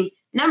seeing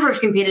a number of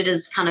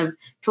competitors kind of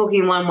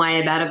talking one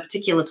way about a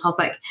particular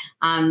topic,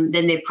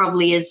 then there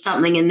probably is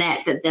something in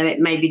that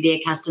maybe their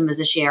customers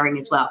are sharing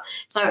as well.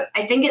 So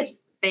I think it's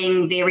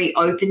being very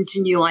open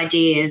to new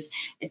ideas.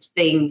 It's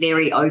being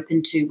very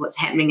open to what's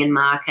happening in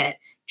market,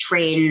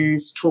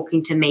 trends,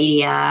 talking to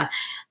media,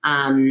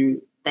 that,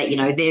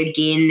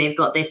 they've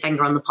got their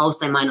finger on the pulse.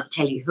 They might not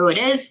tell you who it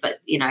is, but,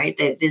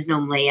 there's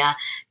normally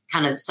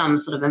kind of some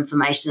sort of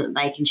information that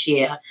they can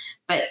share.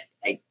 But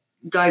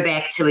go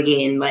back to,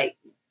 again,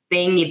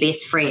 being your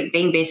best friend,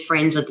 being best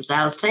friends with the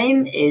sales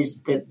team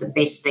is the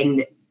best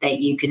thing that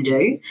you can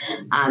do.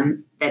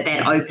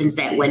 That opens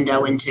that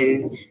window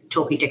into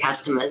talking to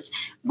customers.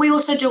 We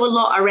also do a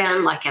lot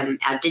around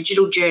our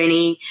digital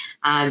journey,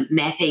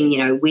 mapping,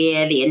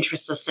 where the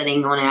interests are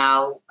sitting on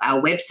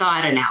our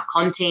website and our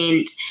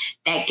content.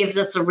 That gives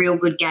us a real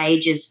good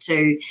gauge as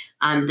to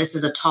this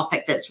is a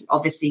topic that's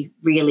obviously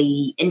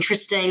really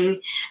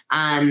interesting.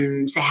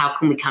 So how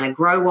can we kind of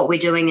grow what we're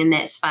doing in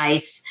that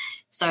space?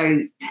 So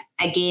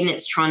again,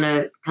 it's trying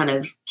to kind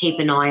of keep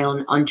an eye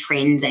on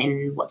trends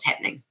and what's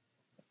happening.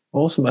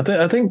 Awesome.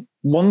 I think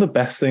one of the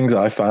best things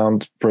I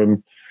found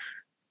from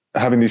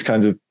having these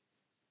kinds of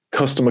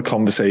customer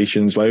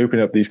conversations by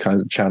opening up these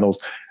kinds of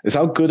channels is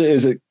how good it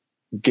is at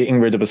getting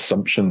rid of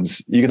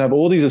assumptions. You can have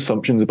all these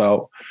assumptions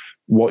about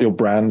what your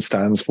brand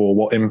stands for,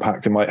 what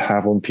impact it might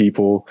have on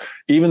people,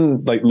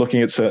 even like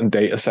looking at certain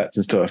data sets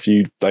and stuff.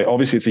 You like,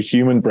 obviously it's a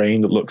human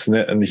brain that looks in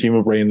it, and the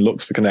human brain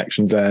looks for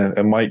connections there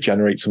and might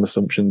generate some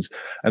assumptions.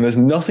 And there's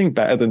nothing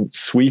better than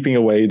sweeping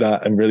away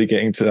that and really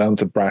getting down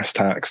to brass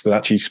tacks, that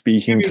actually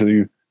speaking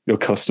to your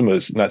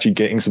customers and actually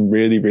getting some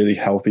really, really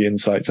healthy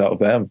insights out of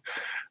them.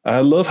 And I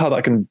love how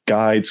that can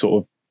guide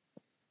sort of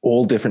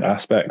all different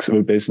aspects of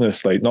a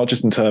business, like not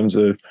just in terms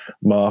of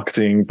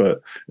marketing, but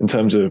in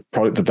terms of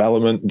product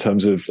development, in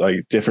terms of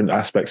like different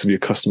aspects of your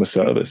customer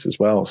service as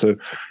well. So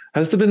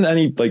has there been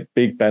any like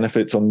big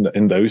benefits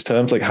in those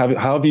terms? Like how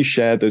have you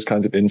shared those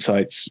kinds of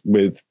insights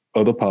with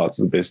other parts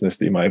of the business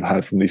that you might have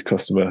had from these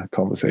customer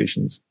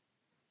conversations?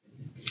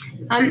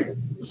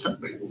 So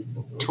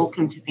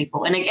talking to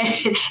people, and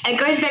it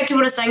goes back to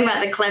what I was saying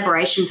about the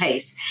collaboration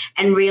piece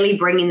and really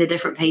bringing the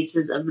different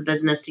pieces of the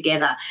business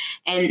together.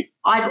 And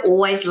I've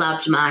always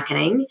loved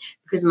marketing,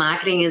 because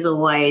marketing is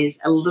always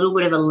a little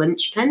bit of a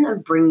linchpin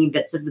of bringing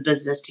bits of the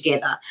business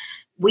together.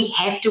 We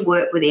have to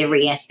work with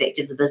every aspect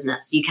of the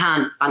business. You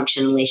can't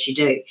function unless you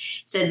do.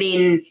 So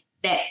then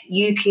that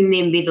you can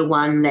then be the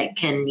one that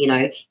can,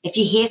 if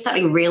you hear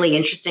something really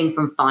interesting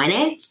from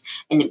finance,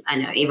 and I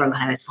know everyone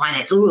kind of goes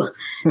finance,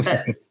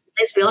 but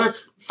let's be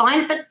honest,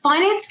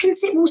 finance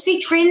will see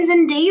trends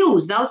and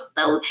deals.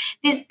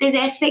 There's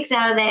aspects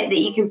out of that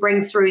you can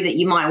bring through that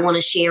you might want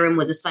to share in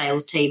with the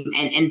sales team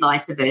and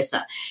vice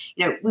versa.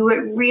 We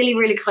work really,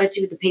 really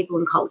closely with the people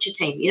and culture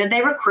team.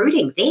 They're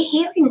recruiting, they're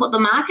hearing what the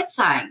market's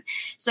saying.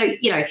 So,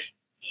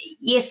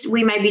 yes,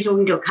 we may be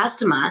talking to a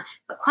customer,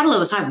 but quite a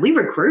lot of the time we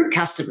recruit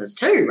customers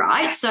too,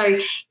 right? So,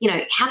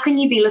 how can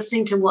you be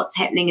listening to what's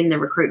happening in the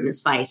recruitment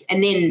space,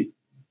 and then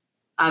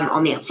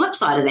on the flip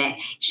side of that,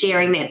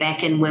 sharing that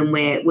back in when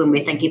we're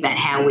thinking about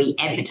how we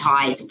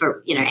advertise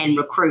for, and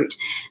recruit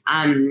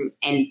and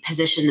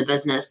position the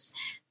business,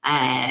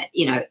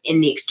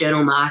 in the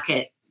external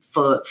market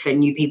for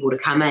new people to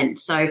come in.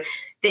 So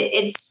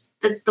that's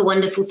the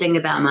wonderful thing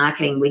about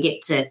marketing. We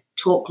get to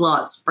talk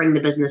lots, bring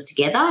the business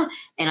together.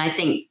 And I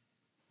think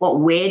what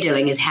we're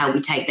doing is how we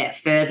take that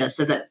further,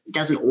 so that it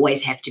doesn't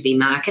always have to be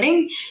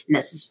marketing. And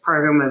that's this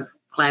program of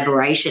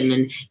collaboration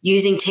and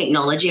using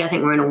technology. I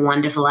think we're in a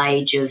wonderful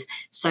age of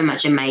so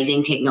much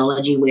amazing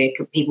technology where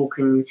people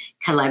can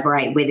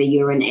collaborate, whether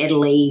you're in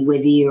Italy,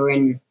 whether you're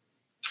in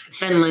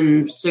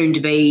Finland, soon to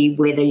be,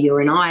 whether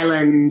you're in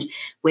Ireland,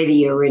 whether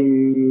you're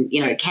in,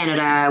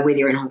 Canada, whether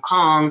you're in Hong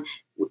Kong.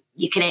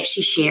 You can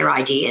actually share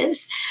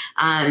ideas.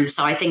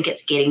 So I think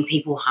it's getting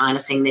people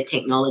harnessing the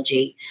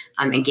technology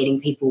and getting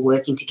people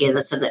working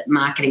together, so that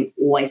marketing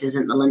always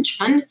isn't the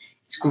linchpin.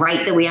 It's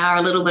great that we are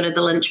a little bit of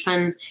the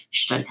linchpin.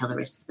 Just don't tell the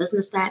rest of the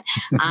business that.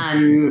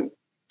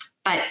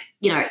 But,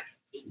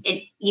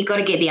 you've got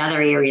to get the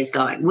other areas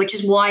going, which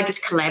is why this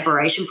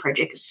collaboration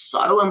project is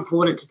so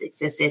important to the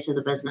success of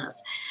the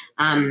business,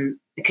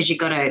 because you've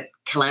got to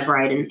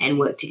collaborate and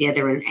work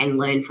together and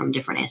learn from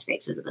different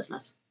aspects of the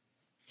business.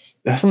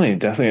 Definitely.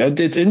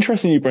 It's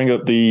interesting you bring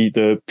up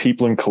the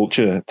people and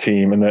culture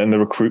team and the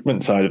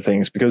recruitment side of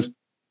things, because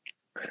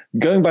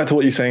going back to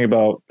what you're saying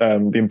about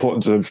the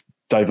importance of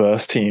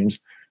diverse teams,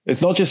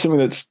 it's not just something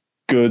that's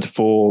good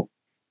for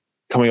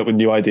coming up with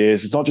new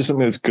ideas. It's not just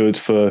something that's good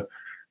for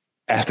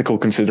ethical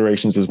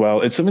considerations as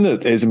well. It's something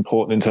that is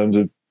important in terms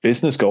of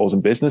business goals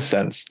and business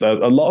sense. A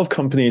lot of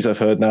companies I've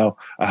heard now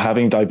are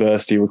having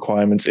diversity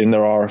requirements in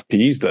their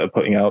RFPs that are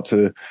putting out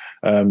to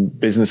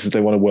businesses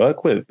they want to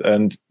work with.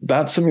 And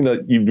that's something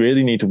that you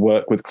really need to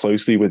work with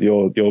closely with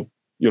your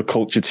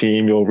culture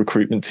team, your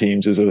recruitment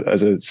teams as a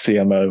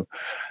CMO.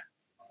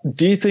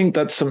 Do you think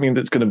that's something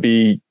that's going to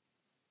be...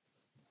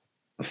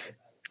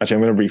 Actually,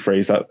 I'm going to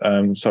rephrase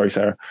that. Sorry,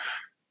 Sarah.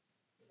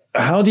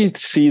 How do you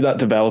see that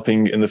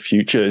developing in the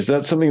future? Is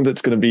that something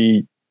that's going to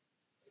be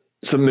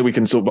something that we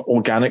can sort of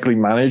organically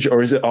manage,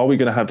 or are we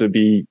going to have to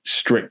be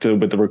stricter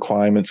with the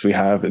requirements we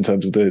have in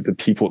terms of the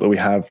people that we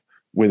have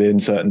within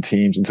certain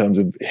teams, in terms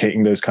of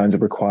hitting those kinds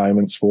of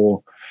requirements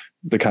for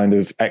the kind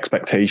of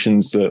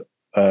expectations that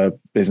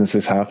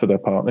businesses have for their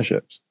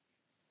partnerships?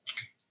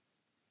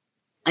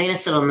 I'm going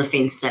to sit on the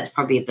fence. So that's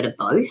probably a bit of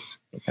both.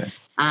 Okay.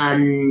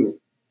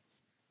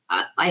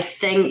 I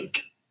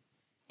think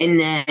in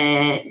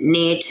the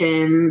near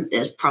term,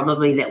 there's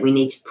probably that we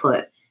need to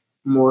put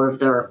more of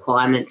the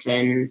requirements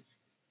in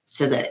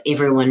so that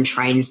everyone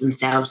trains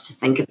themselves to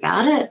think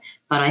about it.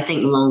 But I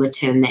think longer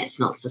term,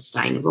 that's not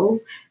sustainable.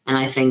 And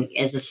I think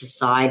as a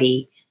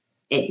society,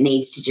 it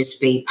needs to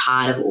just be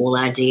part of all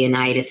our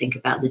DNA to think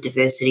about the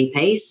diversity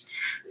piece.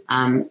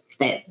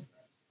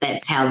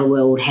 That's how the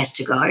world has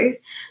to go.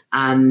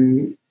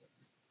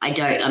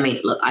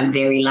 Look, I'm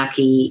very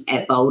lucky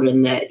at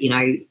Boldyn that,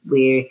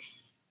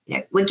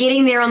 we're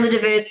getting there on the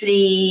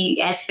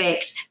diversity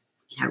aspect.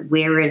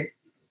 We're an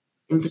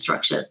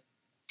infrastructure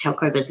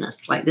telco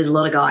business. Like, there's a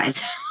lot of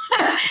guys.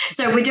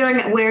 So we're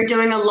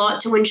doing a lot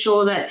to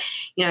ensure that,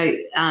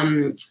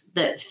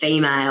 that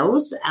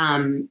females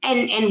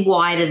and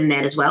wider than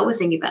that as well, we're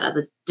thinking about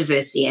other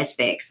diversity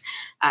aspects,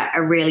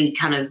 are really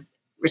kind of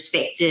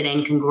respected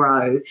and can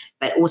grow,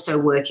 but also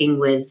working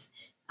with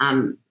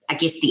I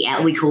guess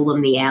we call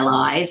them the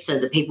allies, so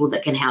the people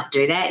that can help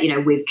do that.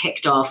 We've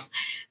kicked off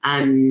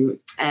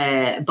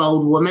a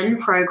Bold Woman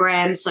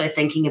program, so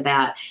thinking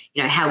about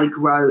how we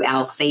grow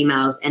our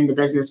females in the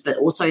business, but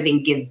also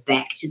then give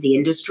back to the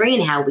industry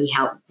and how we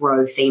help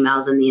grow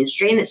females in the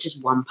industry, and that's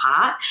just one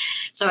part.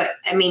 So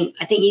I mean,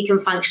 I think you can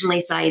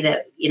functionally say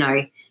that you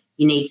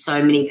need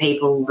so many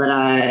people that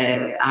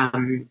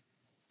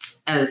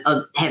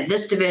have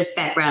this diverse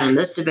background and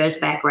this diverse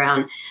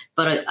background,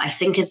 but I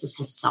think as a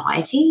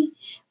society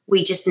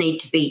we just need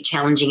to be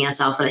challenging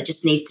ourselves, and it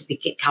just needs to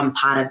become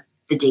part of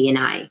the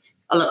DNA.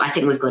 Look, I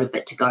think we've got a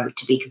bit to go,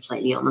 to be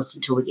completely honest,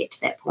 until we get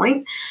to that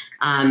point.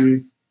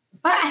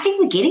 But I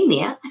think we're getting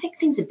there. I think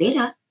things are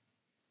better.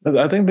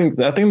 I think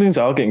things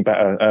are getting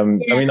better. I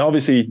mean,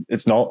 obviously,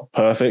 it's not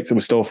perfect.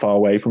 We're still far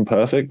away from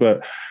perfect.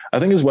 But I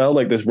think as well,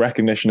 like this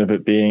recognition of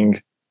it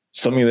being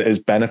something that is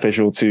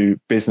beneficial to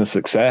business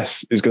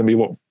success is going to be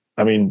what,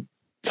 I mean,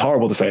 it's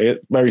horrible to say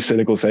it, very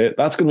cynical to say it.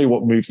 That's going to be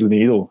what moves the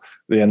needle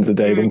at the end of the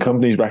day, when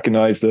companies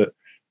recognize that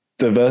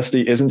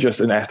diversity isn't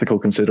just an ethical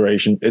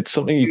consideration. It's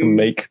something you can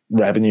make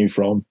revenue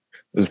from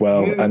as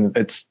well. And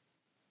it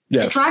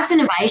drives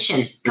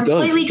innovation,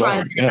 completely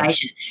drives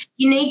innovation.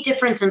 You need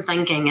difference in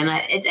thinking. And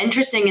it's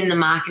interesting in the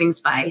marketing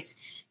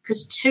space,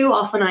 because too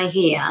often I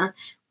hear,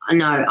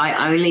 no,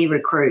 I only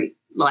recruit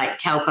like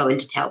telco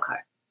into telco.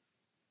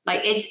 Like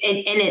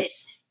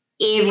it's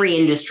every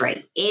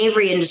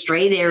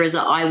industry there is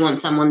I want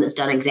someone that's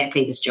done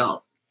exactly this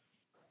job.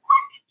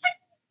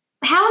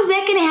 How is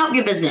that going to help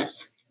your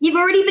business? You've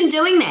already been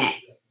doing that.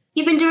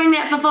 You've been doing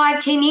that for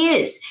 5-10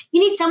 years. You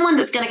need someone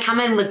that's going to come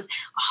in with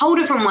a whole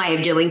different way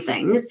of doing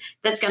things,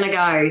 that's going to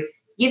go,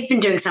 you've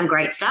been doing some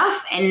great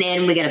stuff, and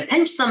then we're going to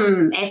pinch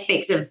some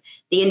aspects of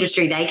the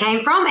industry they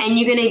came from, and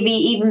you're going to be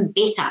even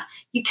better.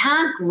 You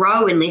can't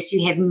grow unless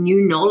you have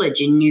new knowledge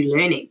and new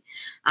learning.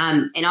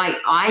 And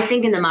I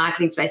think in the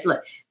marketing space,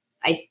 look,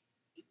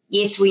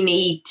 yes, we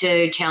need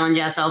to challenge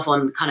ourselves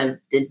on kind of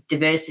the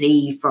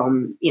diversity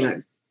from,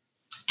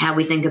 how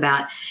we think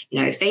about,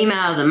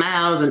 females and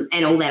males and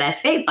all that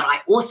aspect, but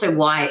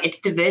it's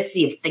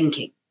diversity of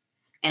thinking.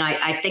 And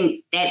I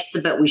think that's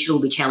the bit we should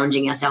all be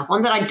challenging ourselves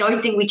on, that I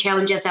don't think we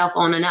challenge ourselves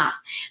on enough,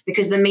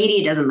 because the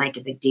media doesn't make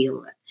a big deal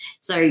of it.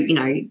 So,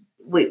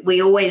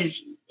 we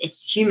always,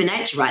 it's human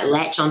nature, right?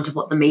 Latch onto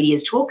what the media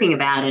is talking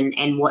about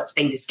and what's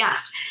being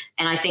discussed.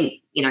 And I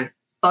think,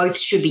 both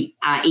should be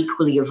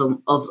equally of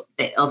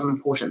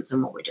importance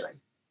in what we're doing.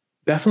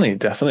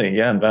 Definitely.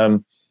 Yeah.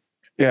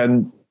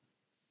 And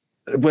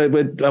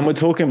we're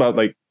talking about,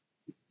 like,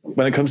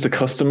 when it comes to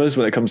customers,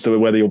 when it comes to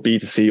whether you're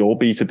B2C or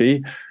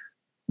B2B,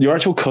 your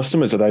actual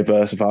customers are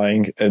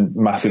diversifying in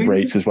massive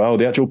rates as well.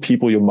 The actual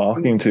people you're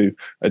marketing to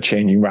are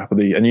changing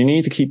rapidly, and you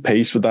need to keep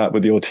pace with that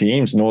with your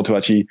teams in order to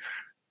actually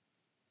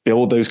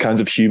build those kinds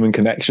of human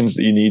connections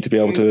that you need to be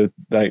able to,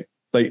 like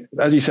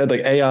as you said,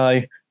 like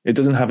AI, it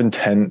doesn't have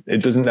intent.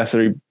 It doesn't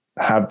necessarily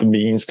have the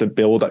means to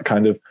build that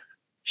kind of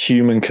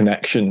human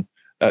connection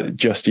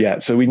just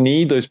yet. So we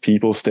need those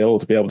people still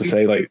to be able to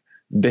say, like,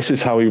 this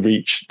is how we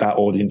reach that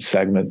audience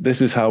segment.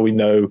 This is how we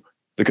know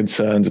the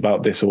concerns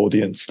about this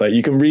audience. Like,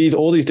 you can read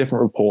all these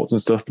different reports and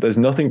stuff, but there's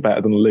nothing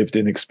better than lived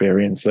in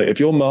experience. Like, if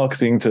you're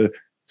marketing to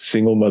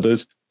single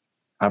mothers,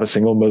 have a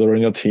single mother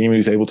on your team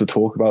who's able to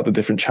talk about the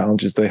different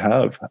challenges they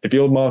have. If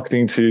you're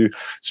marketing to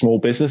small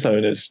business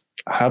owners,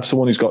 have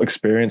someone who's got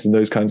experience in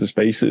those kinds of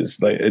spaces.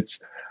 Like, it's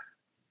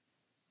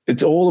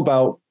all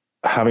about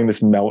having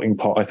this melting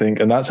pot, I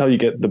think. And that's how you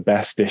get the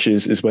best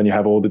dishes, is when you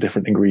have all the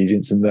different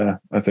ingredients in there,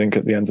 I think,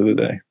 at the end of the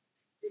day.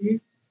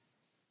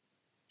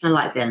 I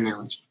like that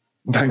analogy.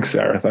 Thanks,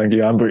 Sarah. Thank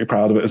you. I'm pretty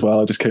proud of it as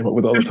well. I just came up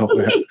with all the top of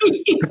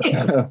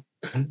it.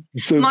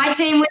 So, my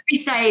team would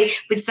say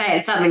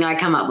it's something I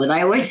come up with.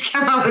 I always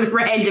come up with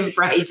random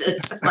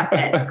phrases like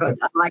that. Good.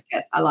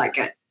 I like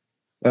it.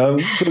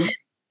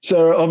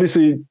 So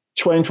obviously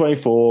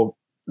 2024,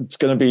 it's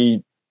going to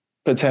be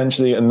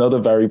potentially another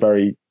very,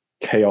 very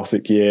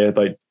chaotic year.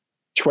 Like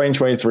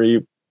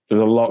 2023,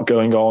 there's a lot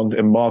going on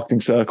in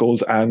marketing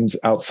circles and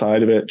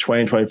outside of it.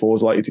 2024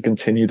 is likely to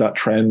continue that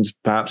trend,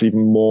 perhaps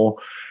even more.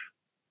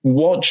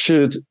 What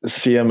should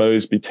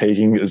CMOs be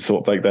taking as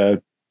sort of like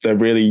their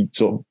really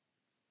sort of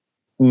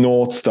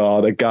North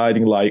Star, their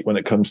guiding light when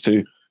it comes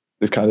to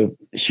this kind of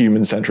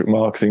human-centric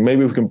marketing?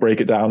 Maybe we can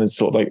break it down into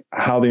sort of like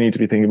how they need to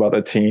be thinking about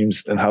their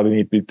teams and how they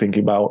need to be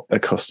thinking about their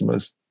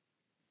customers.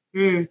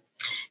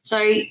 So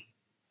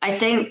I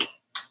think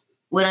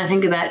when I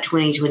think about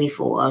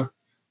 2024,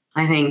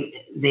 I think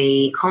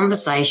the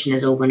conversation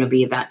is all going to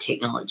be about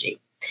technology.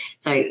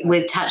 So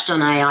we've touched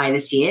on AI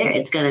this year.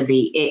 It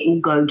will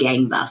go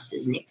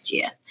gangbusters next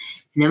year.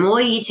 And the more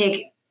you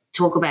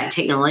talk about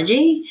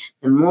technology,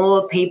 the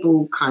more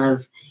people kind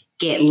of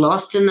get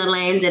lost in the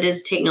land that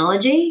is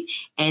technology.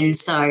 And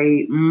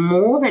so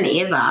more than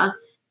ever,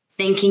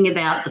 thinking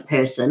about the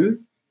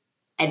person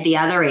at the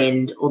other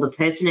end, or the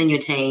person in your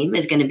team,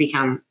 is going to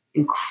become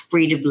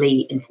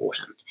incredibly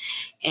important.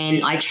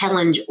 And I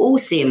challenge all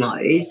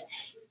CMOs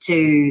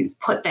to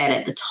put that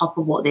at the top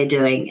of what they're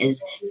doing,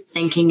 is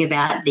thinking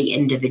about the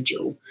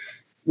individual.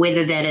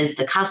 whether that is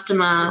the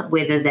customer,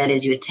 whether that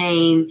is your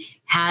team.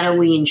 How do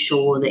we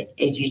ensure that,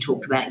 as you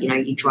talked about,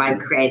 you drive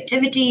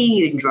creativity,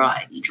 you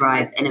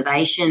drive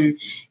innovation,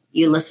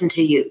 you listen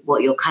to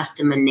what your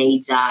customer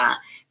needs are,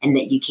 and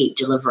that you keep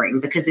delivering,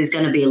 because there's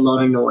going to be a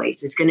lot of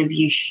noise. There's going to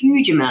be a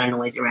huge amount of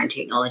noise around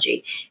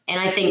technology. And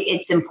I think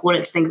it's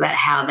important to think about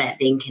how that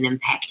then can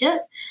impact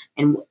it.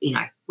 And,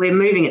 we're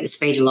moving at the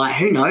speed of light.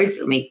 Who knows?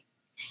 I mean,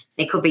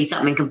 there could be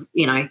something,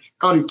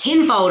 gone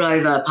tenfold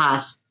over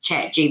past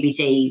Chat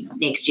GPT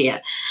next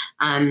year.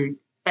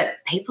 But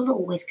people are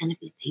always going to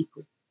be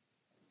people.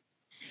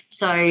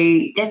 So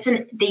that's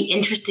the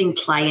interesting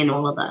play in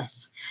all of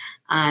this.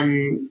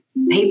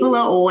 People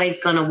are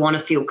always going to want to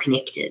feel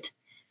connected.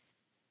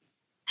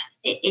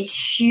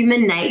 It's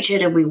human nature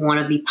that we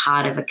want to be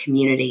part of a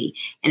community,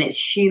 and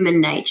it's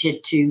human nature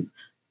to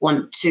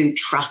want to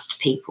trust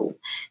people.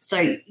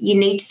 So you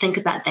need to think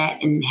about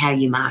that in how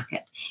you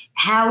market.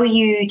 How are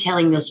you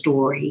telling your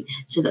story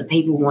so that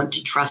people want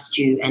to trust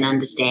you and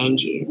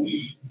understand you?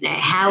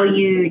 How are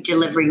you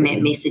delivering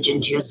that message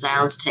into your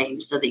sales team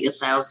so that your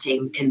sales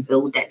team can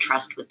build that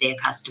trust with their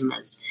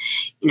customers?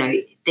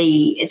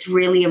 It's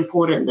really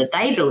important that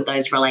they build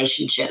those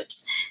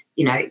relationships.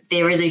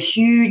 There is a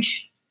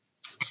huge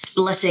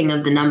splitting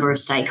of the number of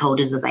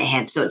stakeholders that they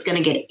have. So it's going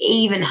to get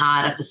even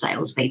harder for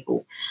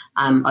salespeople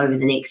over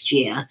the next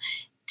year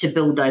to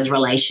build those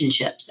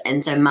relationships.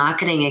 And so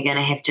marketing are going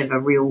to have a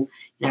real,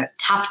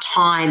 tough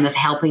time of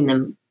helping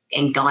them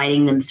and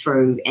guiding them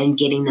through and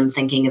getting them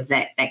thinking of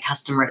that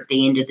customer at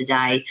the end of the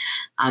day,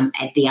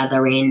 at the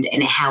other end,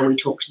 and how we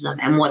talk to them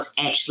and what's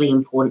actually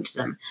important to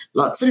them.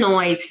 Lots of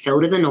noise,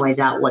 filter the noise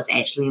out, what's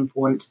actually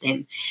important to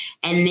them.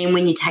 And then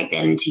when you take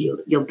that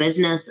into your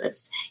business,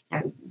 it's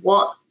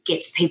what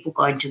gets people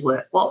going to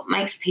work, what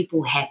makes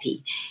people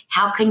happy,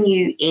 how can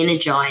you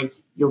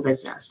energize your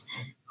business.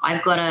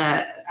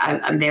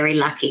 I'm very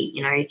lucky,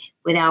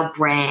 with our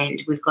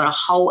brand, we've got a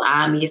whole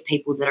army of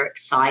people that are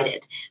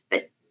excited,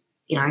 but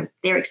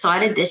they're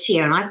excited this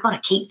year, and I've got to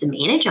keep them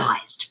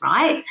energized,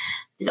 right?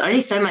 There's only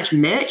so much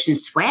merch and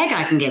swag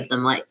I can give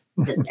them. Like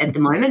at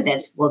the moment,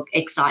 that's what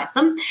excites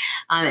them.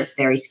 It's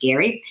very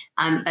scary,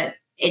 but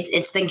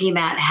it's thinking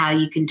about how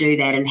you can do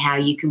that and how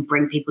you can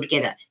bring people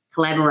together.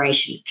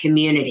 Collaboration,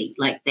 community,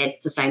 like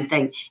that's the same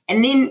thing.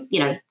 And then,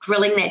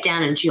 drilling that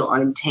down into your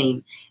own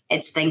team.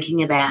 It's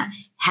thinking about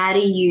how do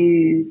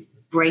you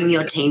bring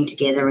your team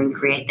together and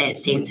create that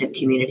sense of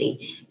community?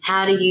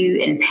 How do you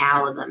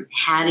empower them?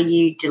 How do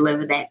you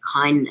deliver that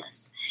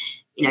kindness?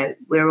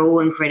 We're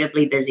all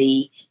incredibly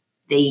busy.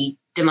 The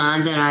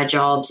demands on our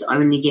jobs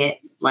only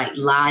get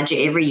larger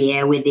every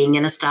year. We're then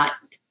going to start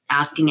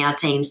asking our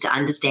teams to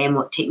understand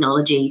what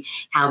technology,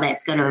 how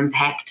that's going to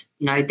impact,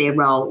 their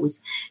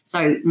roles.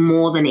 So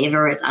more than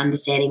ever, it's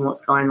understanding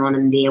what's going on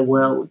in their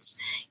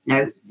worlds.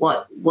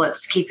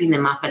 What's keeping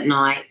them up at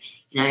night?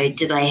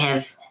 Do they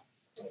have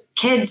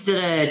kids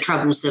that are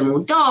troublesome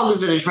or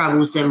dogs that are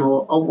troublesome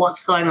or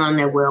what's going on in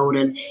their world,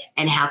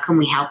 and how can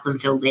we help them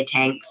fill their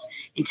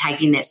tanks, and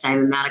taking that same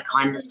amount of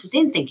kindness to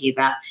then thinking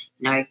about,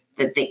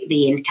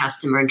 the end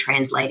customer and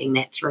translating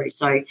that through.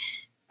 So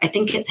I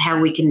think it's how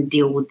we can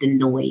deal with the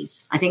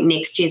noise. I think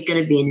next year is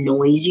going to be a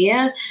noise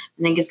year.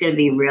 I think it's going to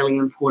be really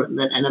important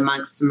that in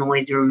amongst the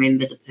noise you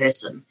remember the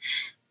person,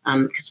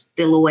 because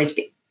there'll always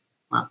be,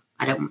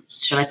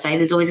 should I say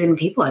there's always going to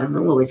be people? I don't know,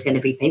 there's always going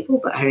to be people,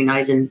 but who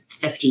knows in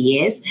 50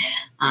 years.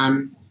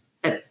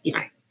 But,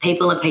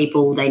 people are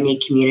people. They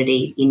need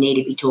community. You need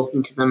to be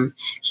talking to them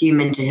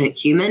human to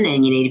human,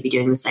 and you need to be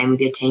doing the same with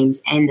your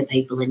teams and the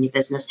people in your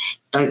business.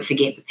 Don't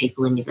forget the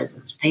people in your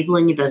business. People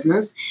in your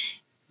business,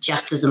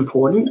 just as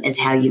important as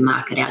how you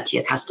market out to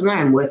your customer,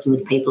 and working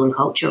with people and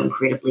culture,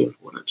 incredibly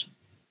important.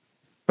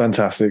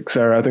 Fantastic.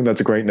 Sarah, I think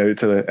that's a great note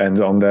to end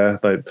on there.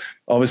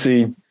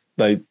 Obviously,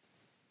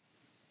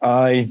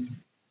 I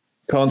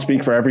can't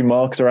speak for every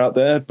marketer out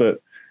there,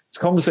 but it's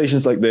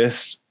conversations like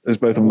this as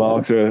both a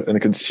marketer and a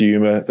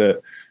consumer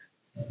that,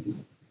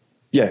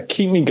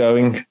 keep me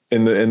going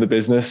in the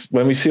business.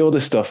 When we see all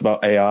this stuff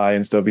about AI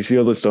and stuff, we see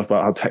all this stuff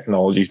about how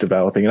technology is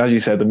developing. And as you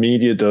said, the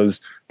media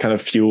does kind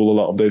of fuel a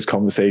lot of those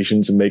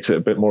conversations and makes it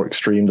a bit more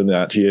extreme than it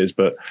actually is.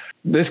 But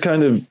this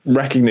kind of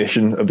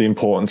recognition of the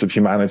importance of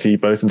humanity,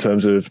 both in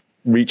terms of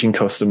reaching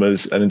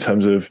customers and in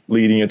terms of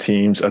leading your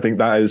teams, I think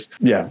that is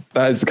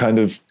the kind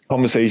of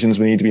conversations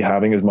we need to be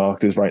having as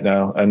marketers right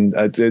now. And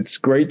it's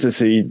great to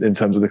see in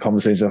terms of the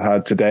conversations I've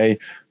had today,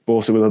 but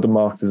also with other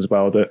marketers as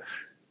well, that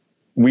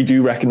we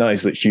do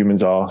recognize that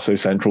humans are so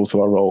central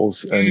to our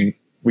roles, and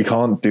we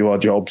can't do our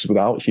jobs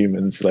without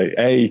humans.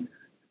 A,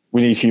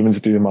 we need humans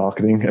to do the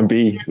marketing, and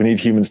B, we need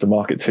humans to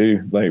market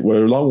too.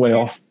 We're a long way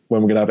off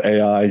when we're going to have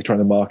AI trying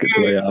to market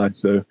to AI.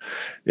 So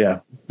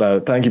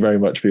thank you very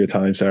much for your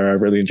time, Sarah. I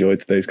really enjoyed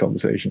today's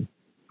conversation.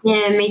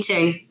 Yeah, me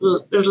too.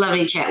 It was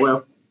lovely to chat,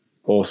 Will.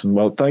 Awesome.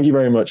 Well, thank you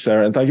very much,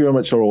 Sarah. And thank you very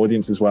much to our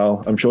audience as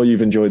well. I'm sure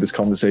you've enjoyed this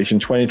conversation.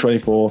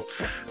 2024,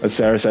 as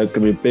Sarah said, it's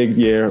going to be a big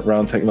year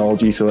around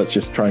technology. So let's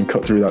just try and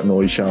cut through that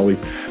noise, shall we?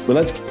 But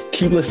let's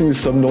keep listening to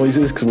some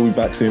noises, because we'll be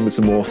back soon with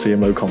some more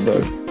CMO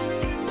Convo.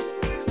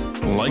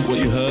 Like what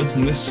you heard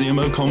in this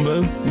CMO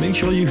Convo? Make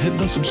sure you hit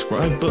that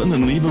subscribe button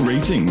and leave a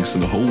rating so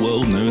the whole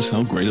world knows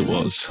how great it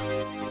was.